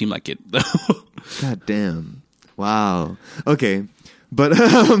 She doesn't seem like it, though. God damn. Wow. Okay. But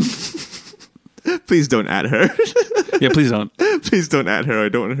please don't add her. Yeah, please don't. Please don't add her. I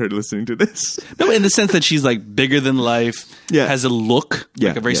don't want her listening to this. No, in the sense that she's like bigger than life, has a look,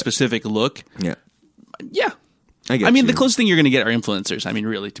 like a very specific look. Yeah. Yeah. I mean, the closest thing you're going to get are influencers. I mean,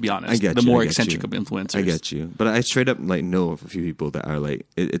 really, to be honest. I get the you, more I get eccentric you. of influencers. I get you. But I straight up like know of a few people that are like,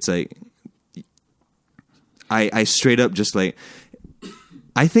 it's like, I straight up just like,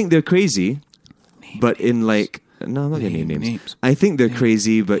 I think they're crazy, but in like, no, I'm not going to name names. I think they're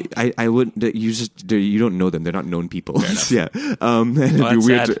crazy, but I wouldn't, you don't know them. They're not known people. Yeah.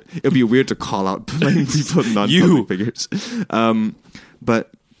 It'd be weird to call out people, non-public figures.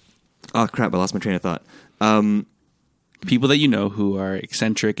 But, oh crap, I lost my train of thought. People that you know who are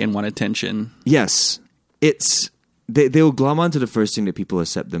eccentric and want attention. Yes. They'll glom onto the first thing that people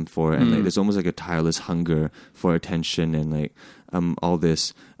accept them for, and like there's almost like a tireless hunger for attention and like all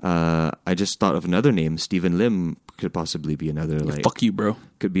this. I just thought of another name. Stephen Lim could possibly be another like fuck you, bro.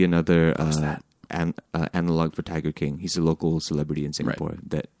 Could be another analog for Tiger King. He's a local celebrity in Singapore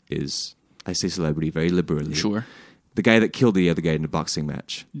that is, I say celebrity very liberally. Sure. The guy that killed the other guy in the boxing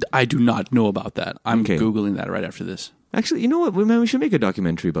match. I do not know about that. I'm Googling that right after this. Actually, you know what? Man, we should make a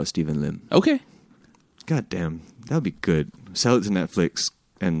documentary about Stephen Lim. Okay. God damn. That would be good. Sell it to Netflix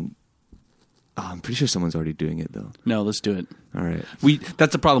and... Oh, I'm pretty sure someone's already doing it, though. No, let's do it. All right.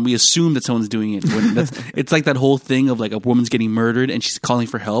 That's the problem. We assume that someone's doing it. It's like that whole thing of like a woman's getting murdered and she's calling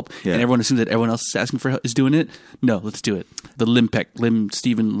for help, and everyone assumes that everyone else is asking for help, is doing it. No, let's do it. The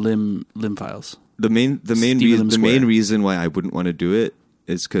Stephen Lim files. The main reason why I wouldn't want to do it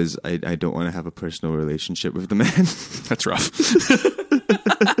is because I don't want to have a personal relationship with the man. That's rough.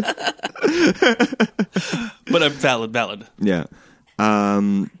 But I'm valid. Yeah.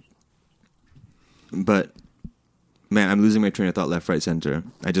 But man, I'm losing my train of thought left, right, center.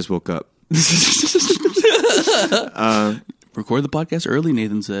 I just woke up. Record the podcast early,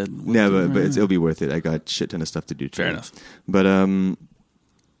 Nathan said. Yeah, but it'll be worth it. I got a shit ton of stuff to do today. Fair enough. But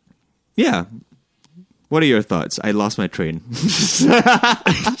yeah. What are your thoughts? I lost my train.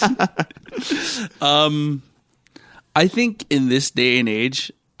 I think in this day and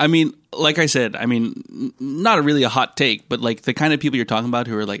age, I mean, like I said, I mean, not really a hot take, but like the kind of people you're talking about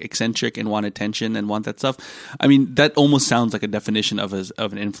who are like eccentric and want attention and want that stuff. I mean, that almost sounds like a definition of an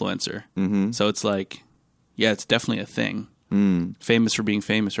influencer. Mm-hmm. So it's like, yeah, it's definitely a thing. Famous for being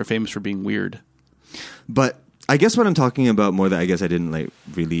famous or famous for being weird. But I guess what I'm talking about more that I guess I didn't like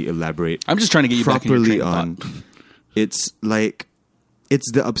really elaborate. I'm just trying to get you properly back in your train of thought. It's like,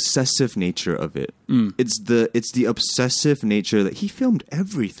 it's the obsessive nature of it. It's the obsessive nature that he filmed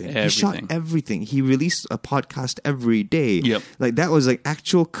everything. He shot everything. He released a podcast every day. Yep. Like that was like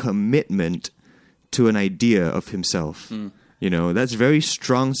actual commitment to an idea of himself. You know, that's very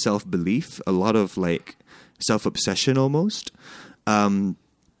strong self-belief, a lot of like self-obsession almost. And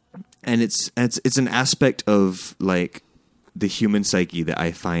it's an aspect of like the human psyche that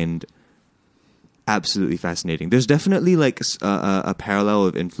I find absolutely fascinating. There's definitely like a parallel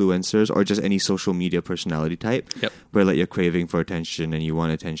of influencers or just any social media personality type where like you're craving for attention and you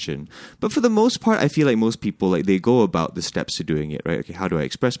want attention. But for the most part, I feel like most people like they go about the steps to doing it, right? Okay, how do I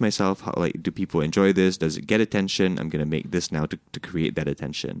express myself? How like do people enjoy this? Does it get attention? I'm going to make this now to create that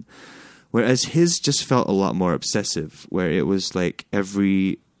attention. Whereas his just felt a lot more obsessive, where it was like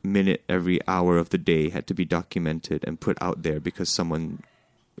every minute, every hour of the day had to be documented and put out there because someone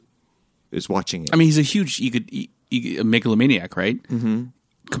is watching it. I mean, he's a huge megalomaniac, right? Mm-hmm.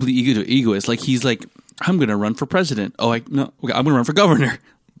 Complete egoist. Like he's like, I'm going to run for president. I'm going to run for governor.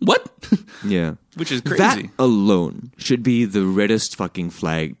 What? Yeah, which is crazy. That alone should be the reddest fucking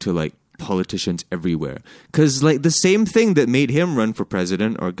flag to like politicians everywhere. Because like the same thing that made him run for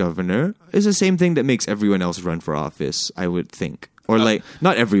president or governor is the same thing that makes everyone else run for office, I would think. or like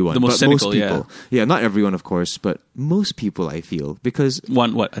not everyone, the most but cynical, most people. Yeah, not everyone, of course, but most people. I feel because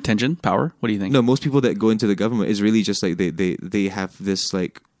Want what? Attention? Power? What do you think? no, most people that go into the government is really just like they have this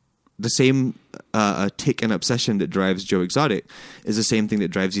like the same tick and obsession that drives Joe Exotic is the same thing that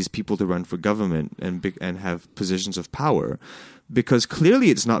drives these people to run for government and have positions of power. Because clearly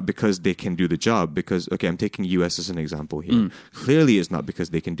it's not because they can do the job. Because, okay, I'm taking US as an example here. Clearly it's not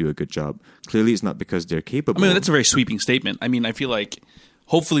because they can do a good job. Clearly it's not because they're capable. I mean, that's a very sweeping statement. I mean, I feel like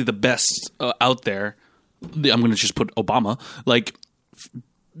hopefully the best out there, I'm going to just put Obama, like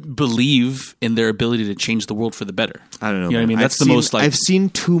believe in their ability to change the world for the better. I don't know. You know what I mean? That's most like... I've seen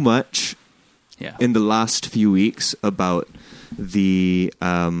too much yeah. in the last few weeks about the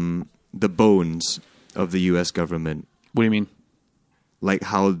bones of the US government. What do you mean? Like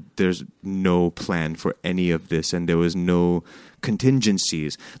how there's no plan for any of this and there was no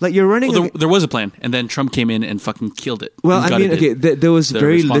contingencies. Like you're running... Well, there was a plan and then Trump came in and fucking killed it. Well, I mean, okay, there was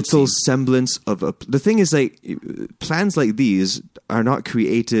very little team. semblance of a... The thing is, like, plans like these are not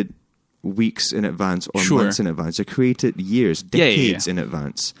created weeks in advance or months in advance. They're created years, decades in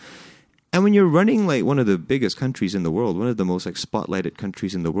advance. And when you're running like one of the biggest countries in the world, one of the most like spotlighted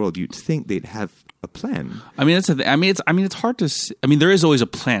countries in the world, you'd think they'd have a plan. I mean, that's the thing. I mean, it's hard to. I mean, there is always a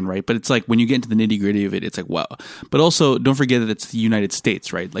plan, right? But it's like when you get into the nitty gritty of it, it's like wow. But also, don't forget that it's the United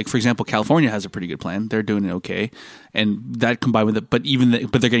States, right? Like for example, California has a pretty good plan. They're doing it okay, and that combined with it, but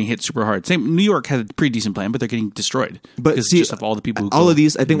they're getting hit super hard. Same, New York had a pretty decent plan, but they're getting destroyed. But see, just of all the people, who all of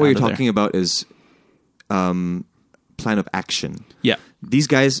these, I think what you're talking about is plan of action. Yeah, these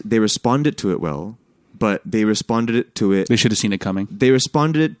guys they responded to it well, but they responded to it. They should have seen it coming. They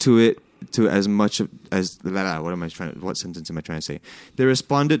responded to it to as much as what sentence am I trying to say? They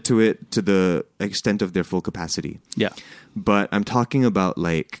responded to it to the extent of their full capacity. Yeah, but I'm talking about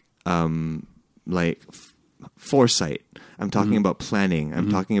like foresight. I'm talking about planning. I'm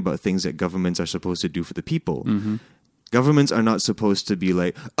talking about things that governments are supposed to do for the people. Governments are not supposed to be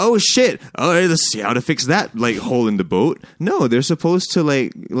like, oh shit, all right, let's see how to fix that like hole in the boat. No, they're supposed to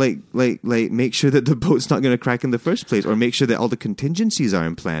like make sure that the boat's not going to crack in the first place, or make sure that all the contingencies are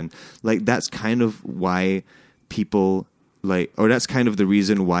in plan. Like that's kind of why people that's kind of the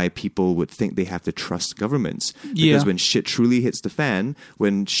reason why people would think they have to trust governments. Because when shit truly hits the fan,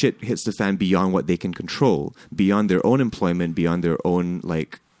 when shit hits the fan beyond what they can control, beyond their own employment, beyond their own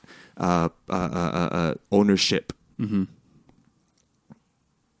like ownership.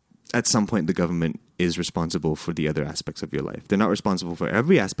 At some point, the government is responsible for the other aspects of your life. They're not responsible for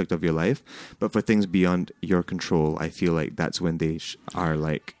every aspect of your life, but for things beyond your control, I feel like that's when they are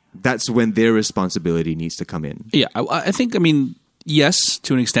like, that's when their responsibility needs to come in. Yeah, I think, I mean, yes,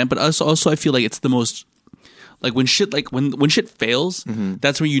 to an extent, but also I feel like it's the most, like when shit fails,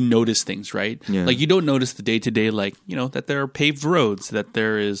 that's when you notice things, right? Yeah. Like you don't notice the day-to-day, like, you know, that there are paved roads, that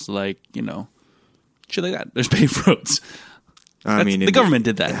there is like, you know, shit like that. There's paved roads. I mean, the government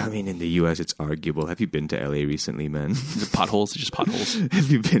did that. I mean, in the US, it's arguable. Have you been to LA recently, man? The potholes, just potholes.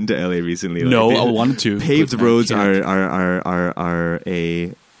 Have you been to LA recently? No, I wanted to. Paved roads are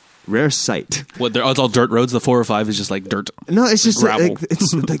a rare sight. What? It's all dirt roads. The 405 is just like dirt. No, it's just gravel.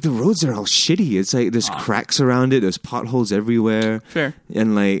 It's like the roads are all shitty. It's like there's cracks around it. There's potholes everywhere. Fair.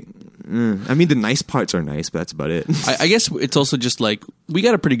 And like, I mean, the nice parts are nice, but that's about it. I guess it's also just like we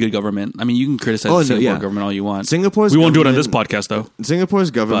got a pretty good government. I mean, you can criticize the Singapore government all you want. We won't do it on this podcast, though.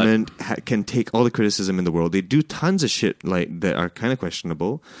 Singapore's government can take all the criticism in the world. They do tons of shit like that are kind of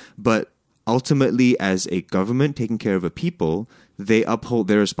questionable, but ultimately, as a government taking care of a people, they uphold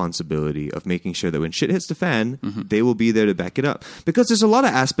their responsibility of making sure that when shit hits the fan, they will be there to back it up. Because there's a lot of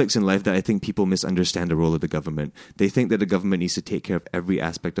aspects in life that I think people misunderstand the role of the government. They think that the government needs to take care of every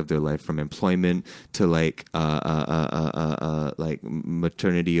aspect of their life, from employment to like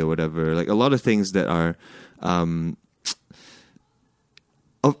maternity or whatever. Like a lot of things that are.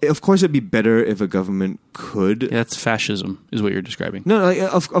 Of course, it'd be better if a government could. Yeah, that's fascism, is what you're describing. No, like,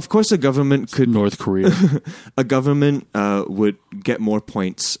 of course, a government could. North Korea. A government would get more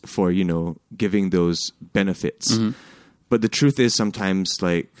points for giving those benefits. But the truth is, sometimes,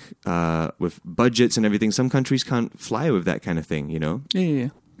 like with budgets and everything, some countries can't fly with that kind of thing. Yeah.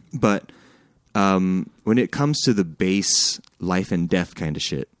 But when it comes to the base life and death kind of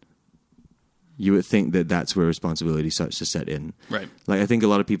shit, you would think that that's where responsibility starts to set in. Right. Like, I think a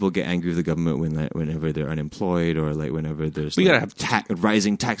lot of people get angry with the government whenever they're unemployed, or like whenever there's gotta have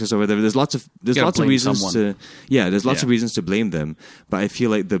rising taxes or whatever. There's lots of reasons of reasons to blame them. But I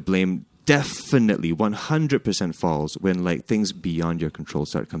feel like the blame definitely 100% falls when like things beyond your control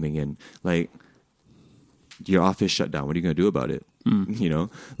start coming in. Like, your office shut down. What are you going to do about it? You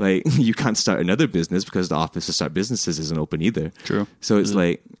know, like you can't start another business because the office to start businesses isn't open either. True. So it's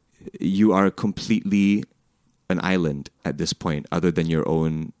like you are completely an island at this point, other than your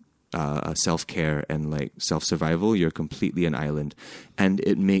own self-care and like self-survival. You're completely an island, and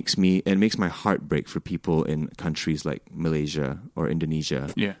it makes my heart break for people in countries like Malaysia or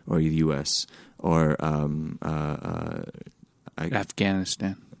Indonesia or the US or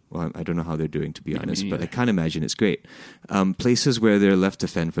Afghanistan. Well, I don't know how they're doing, to be honest, but I can't imagine it's great. Places where they're left to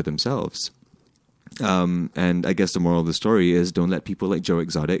fend for themselves. And I guess the moral of the story is don't let people like Joe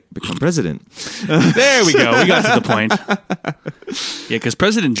Exotic become president. There we go. We got to the point. Yeah, because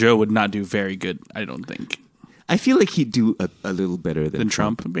President Joe would not do very good, I don't think. I feel like he'd do a little better than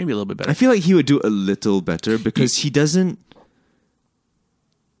Trump. Maybe a little bit better. I feel like he would do a little better because he doesn't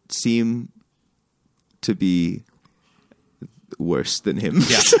seem to be worse than him.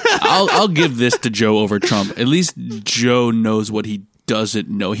 Yeah, I'll give this to Joe over Trump. At least Joe knows what he doesn't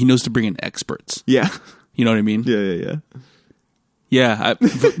know. He knows to bring in experts. Yeah. You know what I mean? Yeah. Yeah.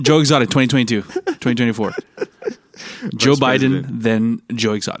 Joe Exotic 2022, 2024. Joe Biden, then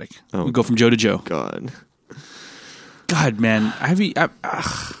Joe Exotic. Oh. We go from Joe to Joe. God, man. I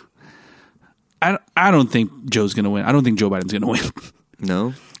don't think Joe's going to win. I don't think Joe Biden's going to win.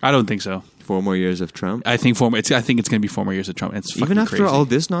 No? I don't think so. 4 more years of Trump? I think it's going to be 4 more years of Trump. It's even after crazy. all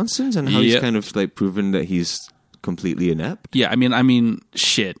this nonsense and how he's kind of like proven that he's completely inept. Yeah, I mean,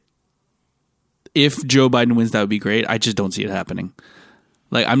 shit. If Joe Biden wins, that would be great. I just don't see it happening.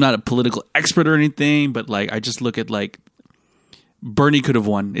 Like, I'm not a political expert or anything, but like, I just look at like Bernie could have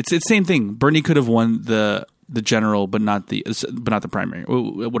won. It's the same thing. Bernie could have won the general, but not the primary.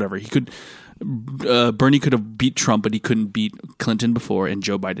 Whatever. He could. Bernie could have beat Trump, but he couldn't beat Clinton before, and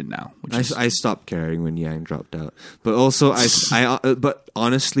Joe Biden now. I stopped caring when Yang dropped out, but also but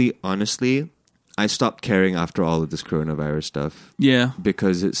honestly, I stopped caring after all of this coronavirus stuff. Yeah,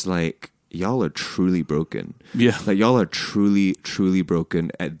 because it's like y'all are truly broken. Yeah, like y'all are truly, truly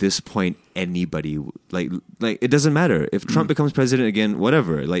broken. At this point, anybody like it doesn't matter if Trump becomes president again.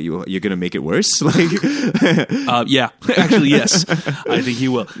 Whatever, like you're gonna make it worse. Like, yeah, actually, yes, I think he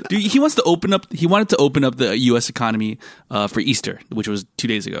will. Dude, he wants to open up. He wanted to open up the U.S. economy for Easter, which was 2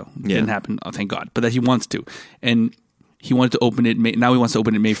 days ago. Yeah. Didn't happen. Oh, thank God. But that he wants to, and he wanted to open it. Now he wants to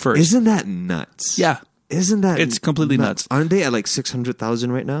open it May 1st. Isn't that nuts? Yeah, isn't that? It's completely nuts. Aren't they at like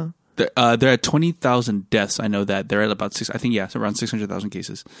 600,000 right now? They're at 20,000 deaths. I know that they're at about around 600,000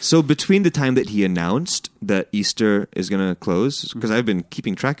 cases. So between the time that he announced that Easter is going to close, because I've been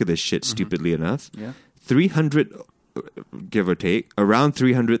keeping track of this shit stupidly enough, 300, give or take, around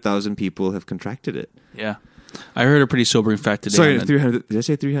 300,000 people have contracted it. Yeah, I heard a pretty sobering fact today. Sorry, 300. Did I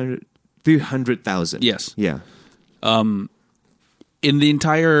say 300? 300,000. Yes. Yeah. In the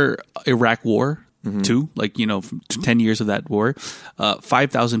entire Iraq War. Too, like, 10 years of that war,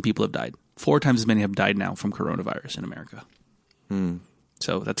 5,000 people have died. 4 times as many have died now from coronavirus in America.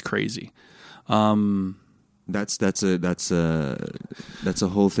 So that's crazy. That's a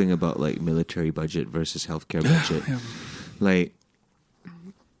whole thing about like military budget versus healthcare budget. Yeah. Like,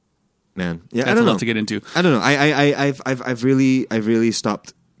 man, That's I don't a lot know to get into. I don't know. I've really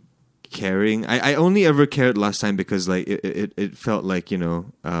stopped caring. I only ever cared last time because like it felt like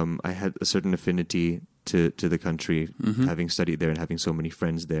I had a certain affinity to the country, having studied there and having so many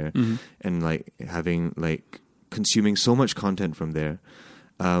friends there, and like having like consuming so much content from there.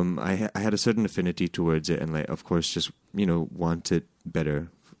 I had a certain affinity towards it, and like of course just wanted better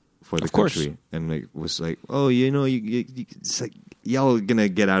for the country, and like was like, oh, it's like y'all are gonna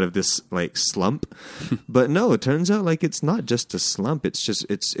get out of this like slump. But no, it turns out like it's not just a slump, it's just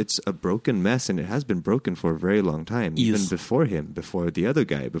it's a broken mess, and it has been broken for a very long time. Even before him, before the other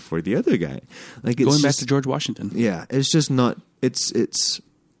guy. Like, it's going back to George Washington. Yeah, it's just not it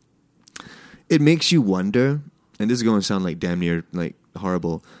makes you wonder, and this is going to sound like damn near like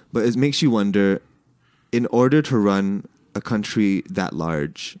horrible, but it makes you wonder, in order to run a country that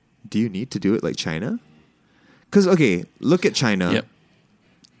large, do you need to do it like China? Because, okay, look at China. Yep.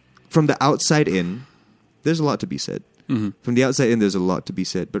 From the outside in, there's a lot to be said. From the outside in, there's a lot to be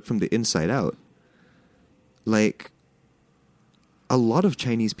said. But from the inside out, like, a lot of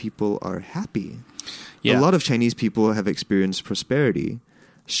Chinese people are happy. Yeah. A lot of Chinese people have experienced prosperity.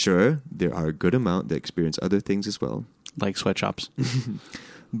 Sure, there are a good amount that experience other things as well. Like sweatshops.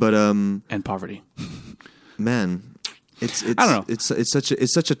 But and poverty. Man, it's I don't know.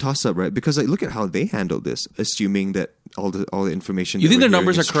 It's such a toss up, right? Because like, look at how they handled this, assuming that all the information. You think we're their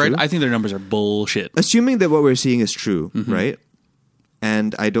numbers are hearing is correct? true. I think their numbers are bullshit. Assuming that what we're seeing is true, right?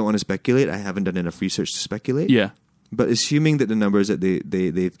 And I don't want to speculate. I haven't done enough research to speculate. Yeah. But assuming that the numbers that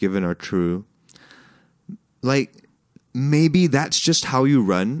they've given are true, like, maybe that's just how you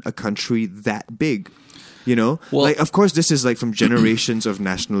run a country that big. You know, Well- like, of course, this is like from generations of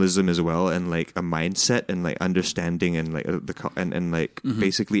nationalism as well, and like a mindset and like understanding and like and like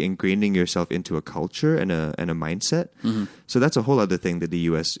basically ingraining yourself into a culture and a mindset. So that's a whole other thing that the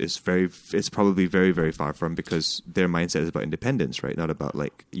U.S. is probably very, very far from, because their mindset is about independence, right? Not about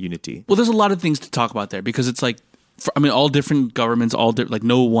like unity. Well, there's a lot of things to talk about there, because it's like, all different governments, like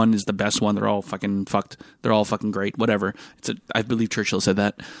no one is the best one. They're all fucking fucked. They're all fucking great. Whatever. I believe Churchill said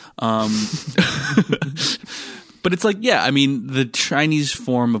that. But it's like, yeah, the Chinese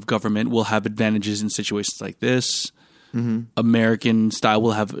form of government will have advantages in situations like this. American style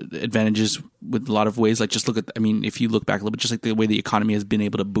will have advantages with a lot of ways. Like, just look at, if you look back a little bit, just like the way the economy has been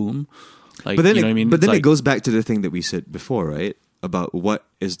able to boom. Like, But then, you know what I mean? But It's then like, it goes back to the thing that we said before, right? About what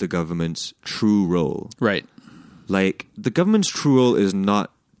is the government's true role. right. Like, the government's true role is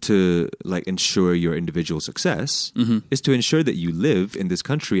not to like ensure your individual success. Is to ensure that you live in this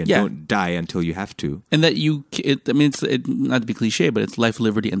country and Yeah. don't die until you have to. And that it's not to be cliche, but it's life,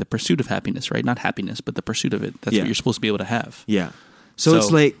 liberty, and the pursuit of happiness, right? Not happiness, but the pursuit of it. That's Yeah. what you're supposed to be able to have. Yeah. So it's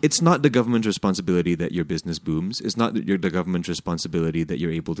So- like, it's not the government's responsibility that your business booms. It's not the government's responsibility that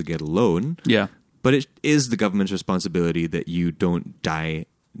you're able to get a loan. Yeah. But it is the government's responsibility that you don't die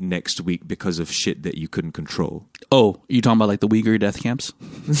next week because of shit that you couldn't control. Oh, you talking about like the Uyghur death camps?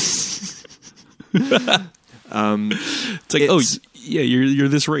 It's like, yeah, you're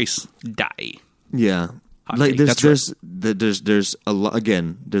this race. Die. Yeah. Hot Like take. there's That's there's a lot,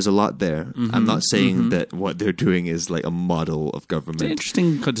 again, there's a lot there. I'm not saying that what they're doing is like a model of It's an government.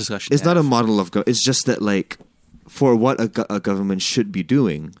 interesting discussion. It's to not a have. model of it's just that, like, for what a government should be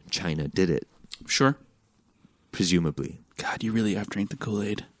doing, China did it, Sure. presumably. God, you really have drank the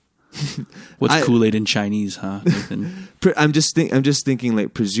Kool-Aid. What's I- Kool-Aid in Chinese, huh, Nathan? I'm just thinking,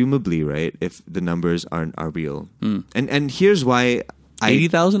 like, presumably, right? If the numbers are real, and here's why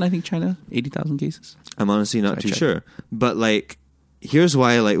 80,000, I think China. 80,000 cases. I'm honestly not Sorry, too check. sure, but like, here's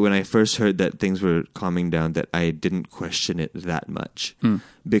why, like, when I first heard that things were calming down, that I didn't question it that much,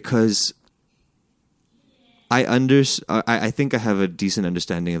 because I think I have a decent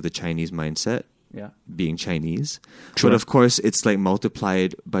understanding of the Chinese mindset, Yeah. being Chinese. Sure. But of course, it's like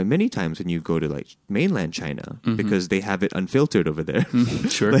multiplied by many times when you go to like mainland China, because they have it unfiltered over there.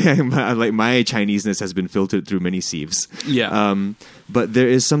 Sure. like my Chineseness has been filtered through many sieves. Yeah. But there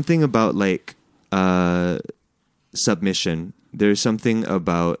is something about like submission. There's something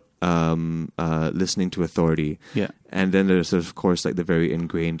about listening to authority. Yeah. And then there's, of course, like the very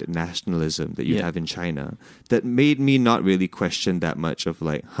ingrained nationalism that you Yeah. have in China that made me not really question that much of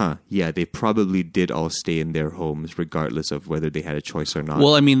like, yeah, they probably did all stay in their homes regardless of whether they had a choice or not.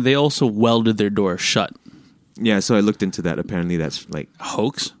 Well, they also welded their door shut. Yeah, so I looked into that. Apparently that's like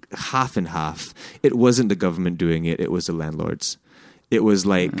Hoax? half and half. It wasn't the government doing it. It was the landlords. It was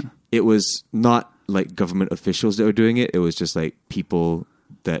like, it was not like government officials that were doing it. It was just like people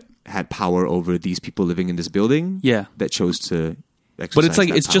that had power over these people living in this building. Yeah. That chose to exercise But it's like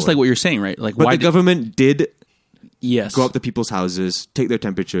that it's just power. like what you're saying, right? Like, But why the government did Yes. go up to people's houses, take their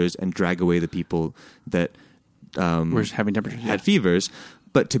temperatures, and drag away the people that We're just having temperatures. had fevers.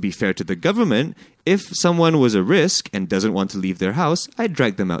 But to be fair to the government, if someone was a risk and doesn't want to leave their house, I'd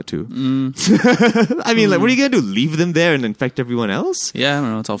drag them out too. I mean, like, what are you gonna do? Leave them there and infect everyone else? Yeah, I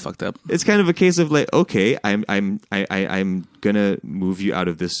don't know. It's all fucked up. It's kind of a case of like, okay, I'm gonna move you out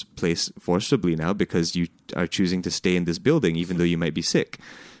of this place forcibly now because you are choosing to stay in this building even though you might be sick.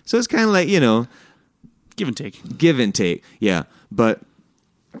 So it's kind of like, Give and take. give and take, yeah. But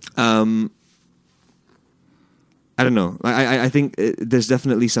I don't know. I think there's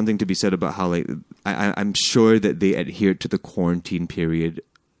definitely something to be said about how, like, I'm sure that they adhered to the quarantine period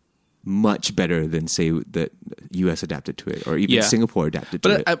much better than, say, that U.S. adapted to it, or even Yeah. Singapore adapted to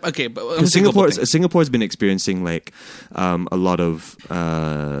But it. okay, but Because Singapore's been experiencing like a lot of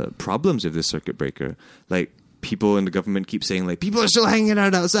problems with this circuit breaker. Like, people in the government keep saying like, people are still hanging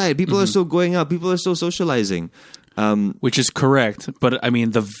out outside, people are still going out, people are still socializing. which is correct, but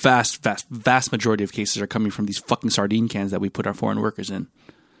the vast majority of cases are coming from these fucking sardine cans that we put our foreign workers in.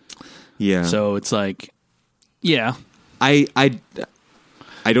 Yeah. So it's like, yeah,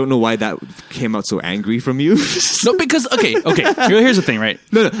 I don't know why that came out so angry from you. no, because okay. Here's the thing, right?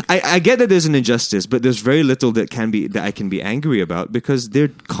 No, I get that there's an injustice, but there's very little that I can be angry about because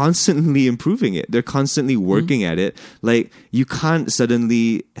they're constantly improving it. They're constantly working at it. Like, you can't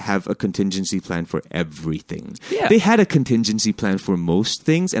suddenly have a contingency plan for everything. Yeah. They had a contingency plan for most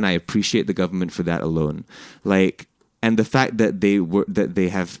things, and I appreciate the government for that alone. Like, and the fact that they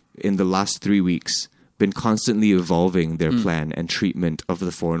have in the last 3 weeks been constantly evolving their plan and treatment of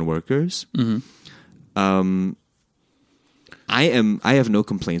the foreign workers. I have no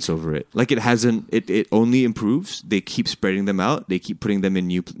complaints over it. Like, it hasn't. It only improves. They keep spreading them out. They keep putting them in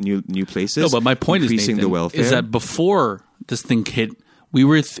new places. No, but my point increasing is, Nathan, the welfare. is that before this thing hit,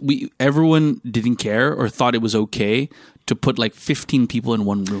 everyone didn't care or thought it was okay to put like 15 people in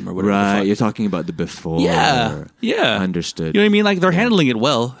one room or whatever. Right, you're talking about the before. Yeah. Understood. You know what I mean? Like, they're handling it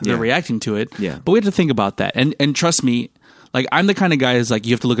well. They're reacting to it. Yeah. But we have to think about that. And trust me, like, I'm the kind of guy is like,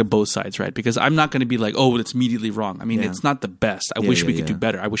 you have to look at both sides, right? Because I'm not going to be like, oh, it's immediately wrong. I mean, it's not the best. I wish we could do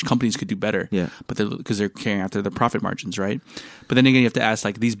better. I wish companies could do better. Yeah. But because they're carrying after the profit margins, right? But then again, you have to ask,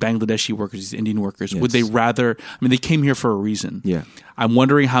 like, these Bangladeshi workers, these Indian workers, would they rather? I mean, they came here for a reason. Yeah. I'm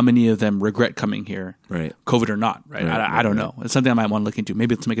wondering how many of them regret coming here, Right. COVID or not, right? I don't know. It's something I might want to look into.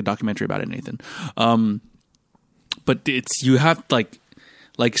 Maybe let's make a documentary about it, Nathan. But you have like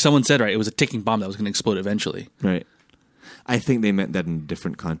someone said, right? It was a ticking bomb that was going to explode eventually. Right. I think they meant that in a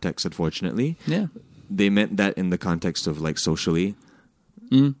different context, unfortunately. Yeah. They meant that in the context of, like, socially.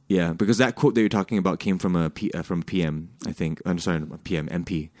 Yeah, because that quote that you're talking about came from from PM, I think. I'm sorry, not PM,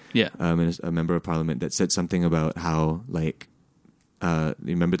 MP. Yeah. And a member of parliament that said something about how, like, you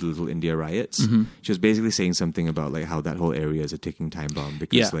remember the Little India riots? Mm-hmm. She was basically saying something about, like, how that whole area is a ticking time bomb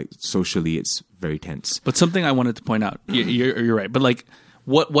because, like, socially it's very tense. But something I wanted to point out, you're right. But like,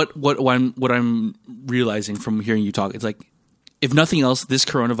 what I'm realizing from hearing you talk, it's like, if nothing else, this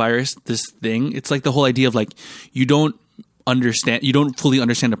coronavirus, this thing, it's like the whole idea of like, you don't fully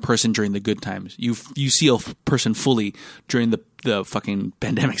understand a person during the good times. You see a person fully during the fucking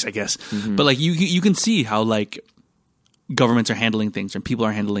pandemics, I guess. Mm-hmm. But like, you can see how like governments are handling things and people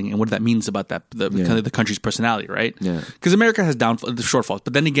are handling and what that means about that kind of the country's personality, right? Yeah. Because America has the shortfalls,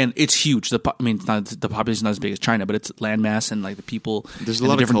 but then again, it's huge. The population is not as big as China, but it's landmass and like the people. There's a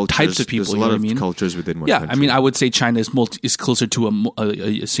lot of different cultures. types of people. There's a lot you know of what I mean? cultures within one Yeah, country. I mean, I would say China is closer to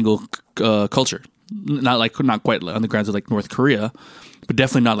a single culture, not quite on the grounds of like North Korea. But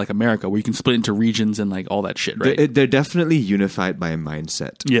definitely not like America, where you can split into regions and like all that shit, right? They're definitely unified by a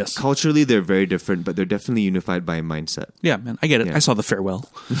mindset. Yes. Culturally, they're very different, but they're definitely unified by a mindset. Yeah, man, I get it. Yeah. I saw The Farewell.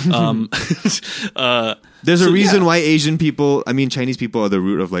 There's a reason why Chinese people are the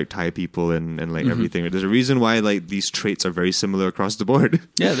root of like Thai people and like everything. There's a reason why like these traits are very similar across the board.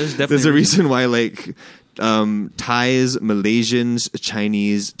 Yeah, there's definitely a reason why like Thais, Malaysians,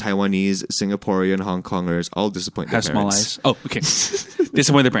 Chinese, Taiwanese, Singaporean, Hong Kongers all disappoint their have small parents. eyes. Oh, okay.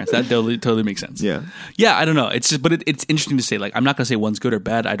 Disappoint their parents. That totally makes sense. Yeah. Yeah, I don't know. It's just, but it's interesting to say. Like, I'm not going to say one's good or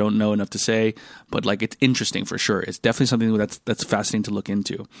bad. I don't know enough to say, but like, it's interesting for sure. It's definitely something that's fascinating to look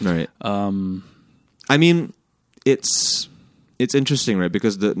into. Right. I mean, it's interesting, right?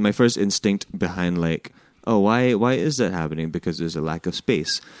 Because my first instinct behind like, oh, why is that happening? Because there's a lack of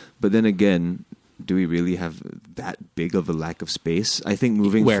space. But then again, do we really have that big of a lack of space? I think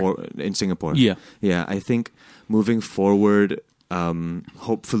moving forward in Singapore. Yeah. Yeah. I think moving forward,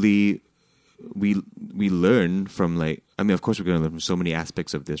 hopefully we learn from like, I mean, of course we're going to learn from so many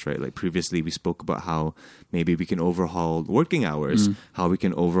aspects of this, right? Like previously we spoke about how maybe we can overhaul working hours, how we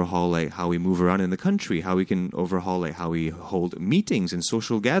can overhaul like how we move around in the country, how we can overhaul like how we hold meetings and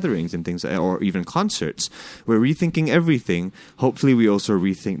social gatherings and things, or even concerts. We're rethinking everything. Hopefully we also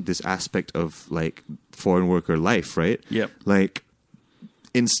rethink this aspect of like foreign worker life, right? Yep. Like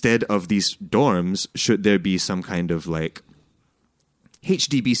instead of these dorms, should there be some kind of like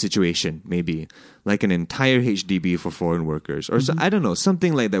HDB situation, maybe like an entire HDB for foreign workers, or so, I don't know,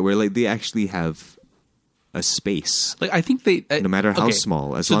 something like that, where like they actually have a space, Like, I think they, no matter how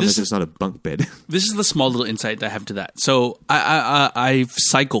small, as long as it's not a bunk bed. This is the small little insight I have to that. So I've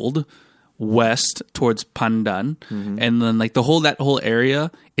cycled west towards Pandan, and then like that whole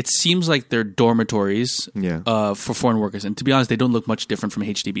area, it seems like they're dormitories for foreign workers. And to be honest, they don't look much different from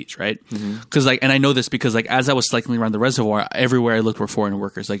HDBs, right? Because like, and I know this because like as I was cycling around the reservoir, everywhere I looked were foreign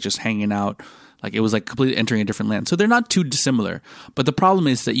workers, like just hanging out. Like it was like completely entering a different land. So they're not too dissimilar. But the problem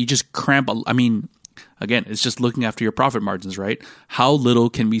is that you just cramp. I mean, again, it's just looking after your profit margins, right? How little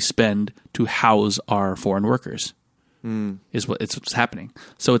can we spend to house our foreign workers? Is what's happening.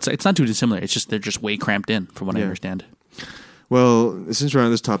 So it's not too dissimilar. It's just they're just way cramped in, from what I understand. Well, since we're on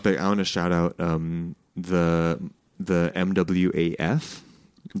this topic, I want to shout out the MWAF,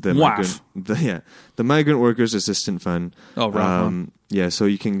 the Migrant Workers Assistance Fund. Oh, right. Yeah, so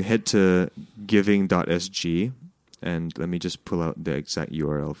you can head to giving.sg, and let me just pull out the exact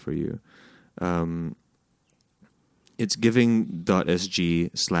URL for you. It's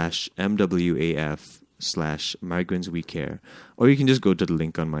giving.sg/MWAF/Migrants We Care, or you can just go to the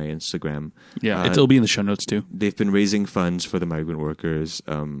link on my Instagram. Yeah, it'll be in the show notes too. They've been raising funds for the migrant workers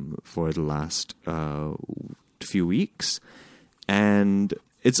for the last few weeks, and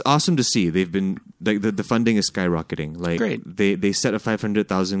it's awesome to see. They've been like the funding is skyrocketing. Like Great. They set a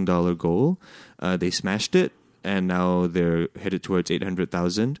 $500,000 goal. They smashed it, and now they're headed towards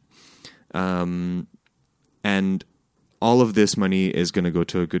 800,000. And all of this money is going to go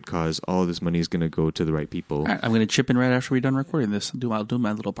to a good cause. All of this money is going to go to the right people. All right, I'm going to chip in right after we're done recording this. Do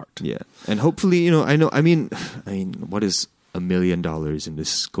my little part. Yeah, and hopefully, I mean, what is $1 million in the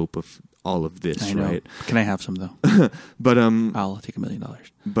scope of all of this, I know. right? Can I have some though? But I'll take $1 million.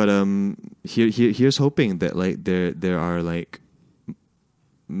 But here's hoping that like there are like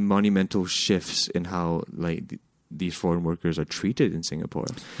monumental shifts in how like these foreign workers are treated in Singapore.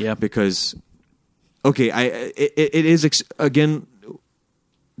 Yeah, Because okay, it is again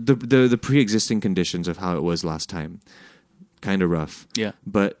the pre-existing conditions of how it was last time, kind of rough. Yeah.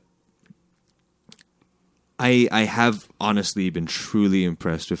 But I have honestly been truly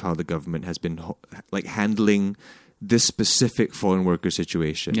impressed with how the government has been like handling this specific foreign worker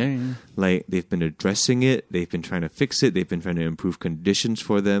situation. Yeah. Like they've been addressing it, they've been trying to fix it, they've been trying to improve conditions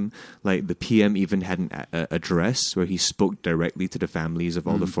for them. Like the PM even had an address where he spoke directly to the families of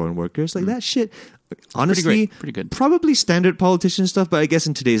all the foreign workers. Like that shit, honestly, pretty good. Probably standard politician stuff, but I guess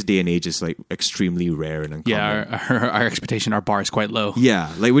in today's day and age, it's like extremely rare and uncommon. Yeah, our expectation, our bar is quite low.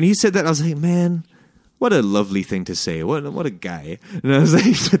 Yeah, like when he said that, I was like, man, what a lovely thing to say. What a guy. And I was like,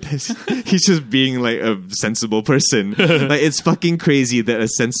 but he's just being like a sensible person. Like it's fucking crazy that a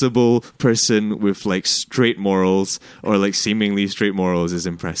sensible person with like straight morals or like seemingly straight morals is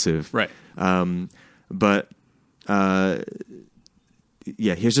impressive. Right. But yeah,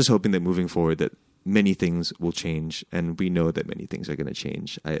 here's just hoping that moving forward that many things will change, and we know that many things are going to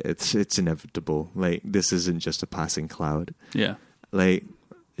change. It's inevitable. Like this isn't just a passing cloud. Yeah. Like,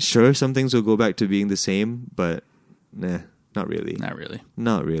 sure, some things will go back to being the same, but nah, not really. Not really.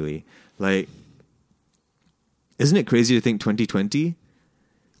 Not really. Like, isn't it crazy to think 2020?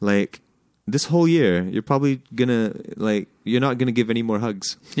 Like, this whole year, you're probably gonna, like, you're not gonna give any more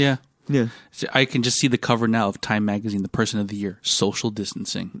hugs. Yeah. Yeah. So I can just see the cover now of Time Magazine, the person of the year, social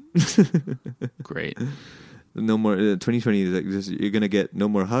distancing. Great. No more, 2020, like, you're gonna get no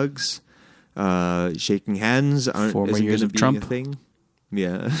more hugs. Shaking hands aren't 4 more isn't years gonna of be Trump. a thing.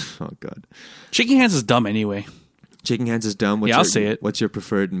 Yeah. Oh, God. Shaking hands is dumb anyway. Shaking hands is dumb. Yeah, I'll say it. What's your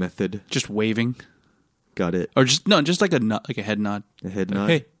preferred method? Just waving. Got it. Or just like a nod, like a head nod. A head Like, nod?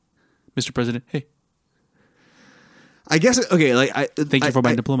 Hey, Mr. President. Hey. I guess, okay, like, Thank you for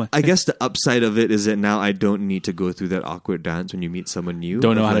my diploma. I guess the upside of it is that now I don't need to go through that awkward dance when you meet someone new.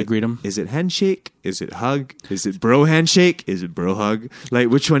 Don't know of how to like, greet 'em. Is it handshake? Is it hug? Is it bro handshake? Is it bro hug? Like,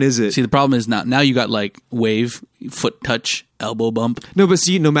 which one is it? See, the problem is now you got like wave, foot touch, elbow bump. No, but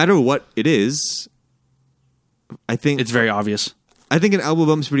see, no matter what it is, I think It's very obvious. I think an elbow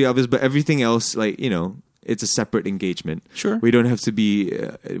bump is pretty obvious, but everything else, like, you know, it's a separate engagement. Sure. We don't have to be.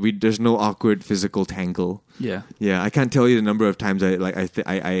 There's no awkward physical tangle. Yeah. Yeah, I can't tell you the number of times I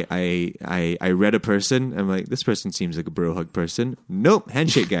read a person. I'm like, this person seems like a bro hug person. Nope,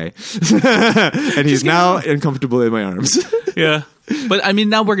 handshake guy, and he's now uncomfortable in my arms. Yeah. But I mean,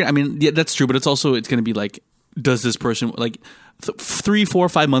 now yeah, that's true. But it's gonna be like, does this person like 3, 4,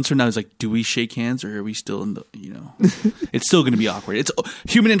 5 months from now? Is like, do we shake hands or are we still in the? It's still gonna be awkward. It's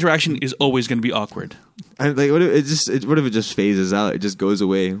human interaction is always gonna be awkward. I'm like, what if it just phases out? It just goes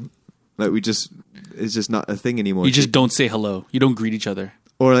away. Like it's just not a thing anymore. You just don't say hello. You don't greet each other.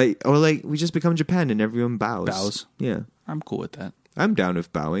 or like we just become Japan and everyone bows. Bows. Yeah, I'm cool with that. I'm down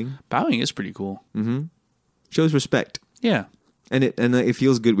with bowing. Bowing is pretty cool. Shows respect, Yeah. and it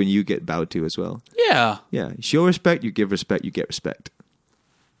feels good when you get bowed to as well. Yeah. Yeah, show respect, you give respect, you get respect.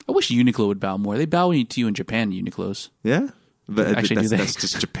 I wish Uniqlo would bow more. They bow to you in Japan, Uniqlos. Yeah, but Actually, that's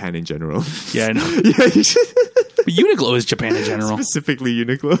just Japan in general. Yeah, I know. Yeah, you should. But Uniqlo is Japan in general. Specifically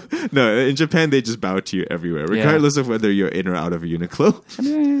Uniqlo. No, in Japan they just bow to you everywhere, regardless of whether you're in or out of a Uniqlo.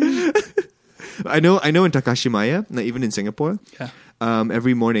 I know in Takashimaya, even in Singapore. Yeah.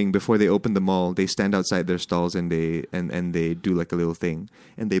 Every morning before they open the mall, they stand outside their stalls and they do like a little thing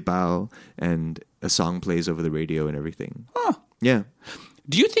and they bow and a song plays over the radio and everything. Huh. Yeah.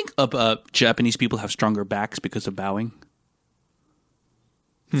 Do you think Japanese people have stronger backs because of bowing?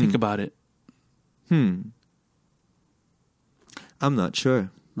 Think about it. I'm not sure.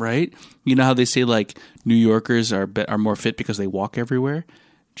 Right? You know how they say like New Yorkers are more fit because they walk everywhere?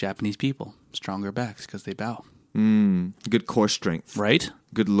 Japanese people, stronger backs because they bow. Good core strength. Right?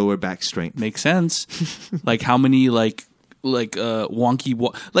 Good lower back strength. Makes sense. Like how many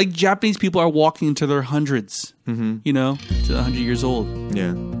wonky like Japanese people are walking into their hundreds. You know, to 100 years old.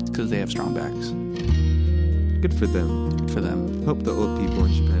 Yeah. Because they have strong backs. Good for them. Good for them. Hope the old people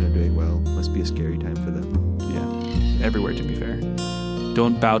in Japan are doing well. Must be a scary time for them. Yeah. Everywhere, to be fair.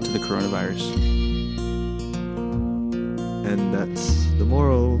 Don't bow to the coronavirus. And that's the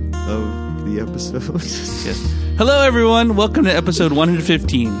moral of the episode. Yes. Hello, everyone. Welcome to episode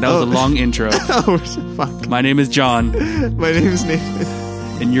 115. That was a long intro. Oh, fuck. My name is John, My name is Nathan.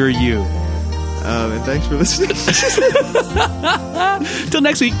 and you're you. And thanks for listening. Till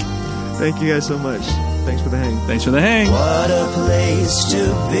next week. Thank you guys so much. Thanks for the hang. Thanks for the hang. What a place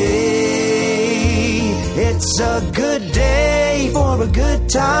to be. It's a good day for a good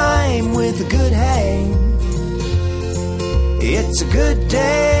time with a good hang. It's a good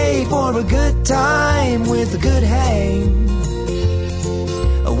day for a good time with a good hang.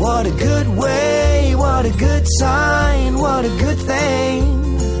 What a good way, what a good sign, what a good thing.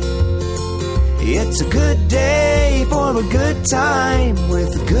 It's a good day for a good time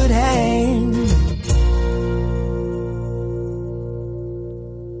with a good hang.